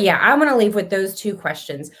just want to, I want to leave with those two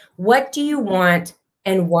questions. What do you want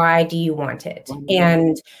and why do you want it?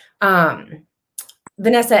 And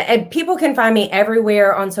Vanessa, and people can find me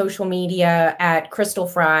everywhere on social media at Crystal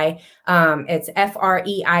Frye. It's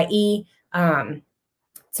Freie.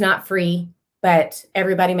 It's not free, but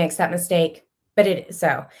everybody makes that mistake. But it is.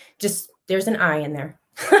 So just, there's an I in there.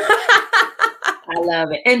 I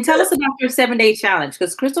love it. And tell us about your 7-day challenge,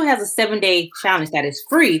 because Crystal has a 7-day challenge that is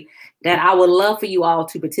free that I would love for you all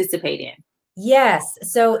to participate in. Yes.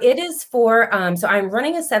 So it is for, so I'm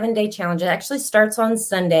running a 7-day challenge. It actually starts on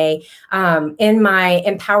Sunday in my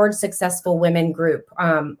Empowered Successful Women group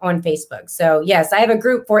on Facebook. So yes, I have a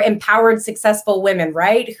group for empowered, successful women,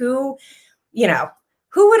 right? Who would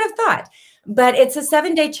have thought? But it's a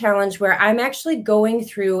 7-day challenge where I'm actually going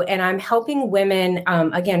through and I'm helping women,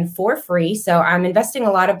 again, for free. So I'm investing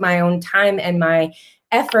a lot of my own time and my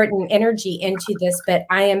effort and energy into this, but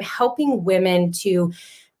I am helping women to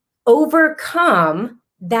overcome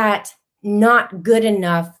that not good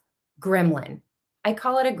enough gremlin. I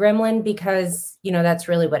call it a gremlin because, that's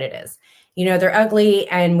really what it is. They're ugly.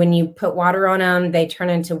 And when you put water on them, they turn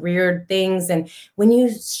into weird things. And when you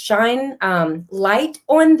shine light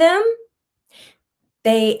on them,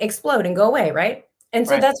 they explode and go away, right? And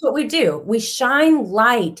so that's what we do. We shine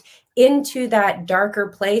light into that darker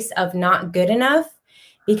place of not good enough,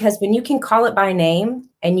 because when you can call it by name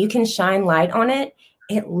and you can shine light on it,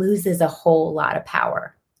 it loses a whole lot of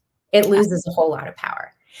power. It loses a whole lot of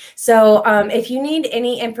power. So if you need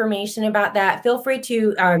any information about that, feel free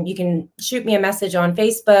to, you can shoot me a message on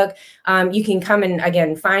Facebook. You can come and,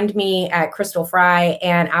 again, find me at Crystal Fry,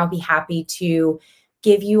 and I'll be happy to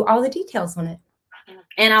give you all the details on it.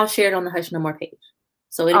 And I'll share it on the Hush No More page.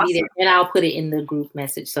 So it'll be there. And I'll put it in the group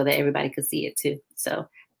message so that everybody could see it too. So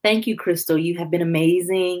thank you, Crystal. You have been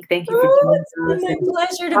amazing. Thank you for joining us. It's my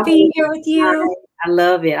pleasure to be here with you. I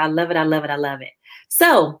love it. I love it. I love it. I love it.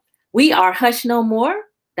 So we are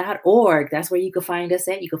hushnomore.org. That's where you can find us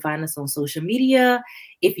at. You can find us on social media.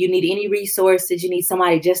 If you need any resources, you need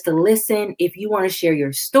somebody just to listen. If you want to share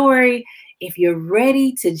your story, if you're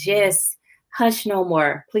ready to just hush no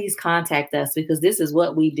more, please contact us, because this is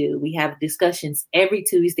what we do. We have discussions every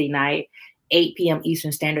Tuesday night, 8 p.m.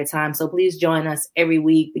 Eastern Standard Time. So please join us every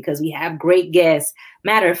week, because we have great guests.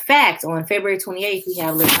 Matter of fact, on February 28th, we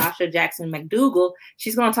have Latasha Jackson McDougall.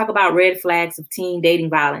 She's going to talk about red flags of teen dating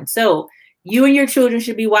violence. So you and your children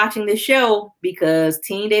should be watching this show, because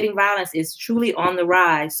teen dating violence is truly on the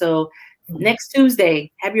rise. So next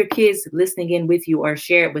Tuesday, have your kids listening in with you or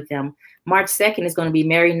share it with them. March 2nd is going to be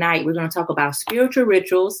Mary Night. We're going to talk about spiritual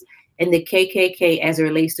rituals and the KKK as it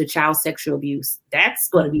relates to child sexual abuse. That's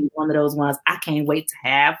going to be one of those ones I can't wait to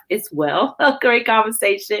have as well. A great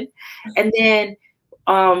conversation. And then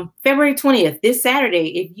February 20th, this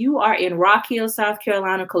Saturday, if you are in Rock Hill, South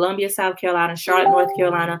Carolina, Columbia, South Carolina, Charlotte, North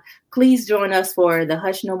Carolina, please join us for the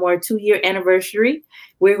Hush No More 2-year anniversary.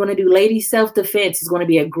 We're going to do Lady Self-Defense. It's going to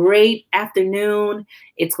be a great afternoon.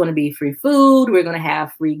 It's going to be free food. We're going to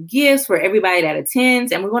have free gifts for everybody that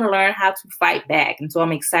attends, and we're going to learn how to fight back. And so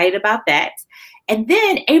I'm excited about that. And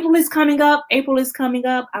then April is coming up.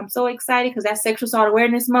 I'm so excited because that's Sexual Assault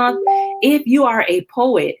Awareness Month. If you are a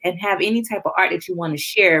poet and have any type of art that you want to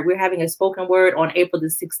share, we're having a spoken word on April the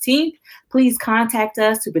 16th. Please contact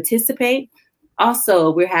us to participate.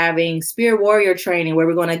 Also, we're having Spirit Warrior training, where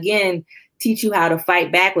we're going to, again, teach you how to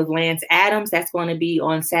fight back with Lance Adams. That's going to be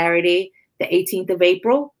on Saturday, the 18th of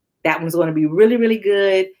April. That one's going to be really, really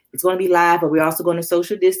good. It's going to be live, but we're also going to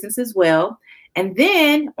social distance as well. And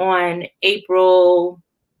then on April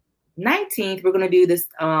 19th, we're going to do this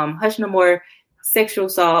Hush No More sexual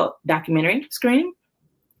assault documentary screening.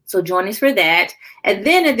 So join us for that. And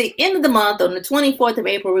then at the end of the month, on the 24th of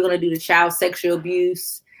April, we're going to do the child sexual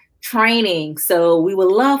abuse training. So we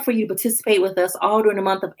would love for you to participate with us all during the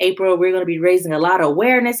month of April. We're going to be raising a lot of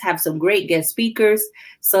awareness, have some great guest speakers.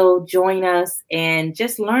 So join us and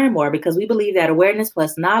just learn more, because we believe that awareness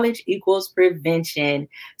plus knowledge equals prevention.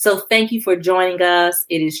 So thank you for joining us.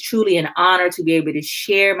 It is truly an honor to be able to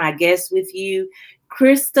share my guests with you.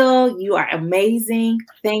 Crystal, you are amazing.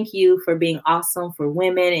 Thank you for being awesome for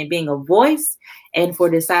women and being a voice, and for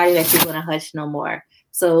deciding that you're going to hush no more.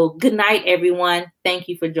 So good night, everyone. Thank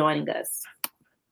you for joining us.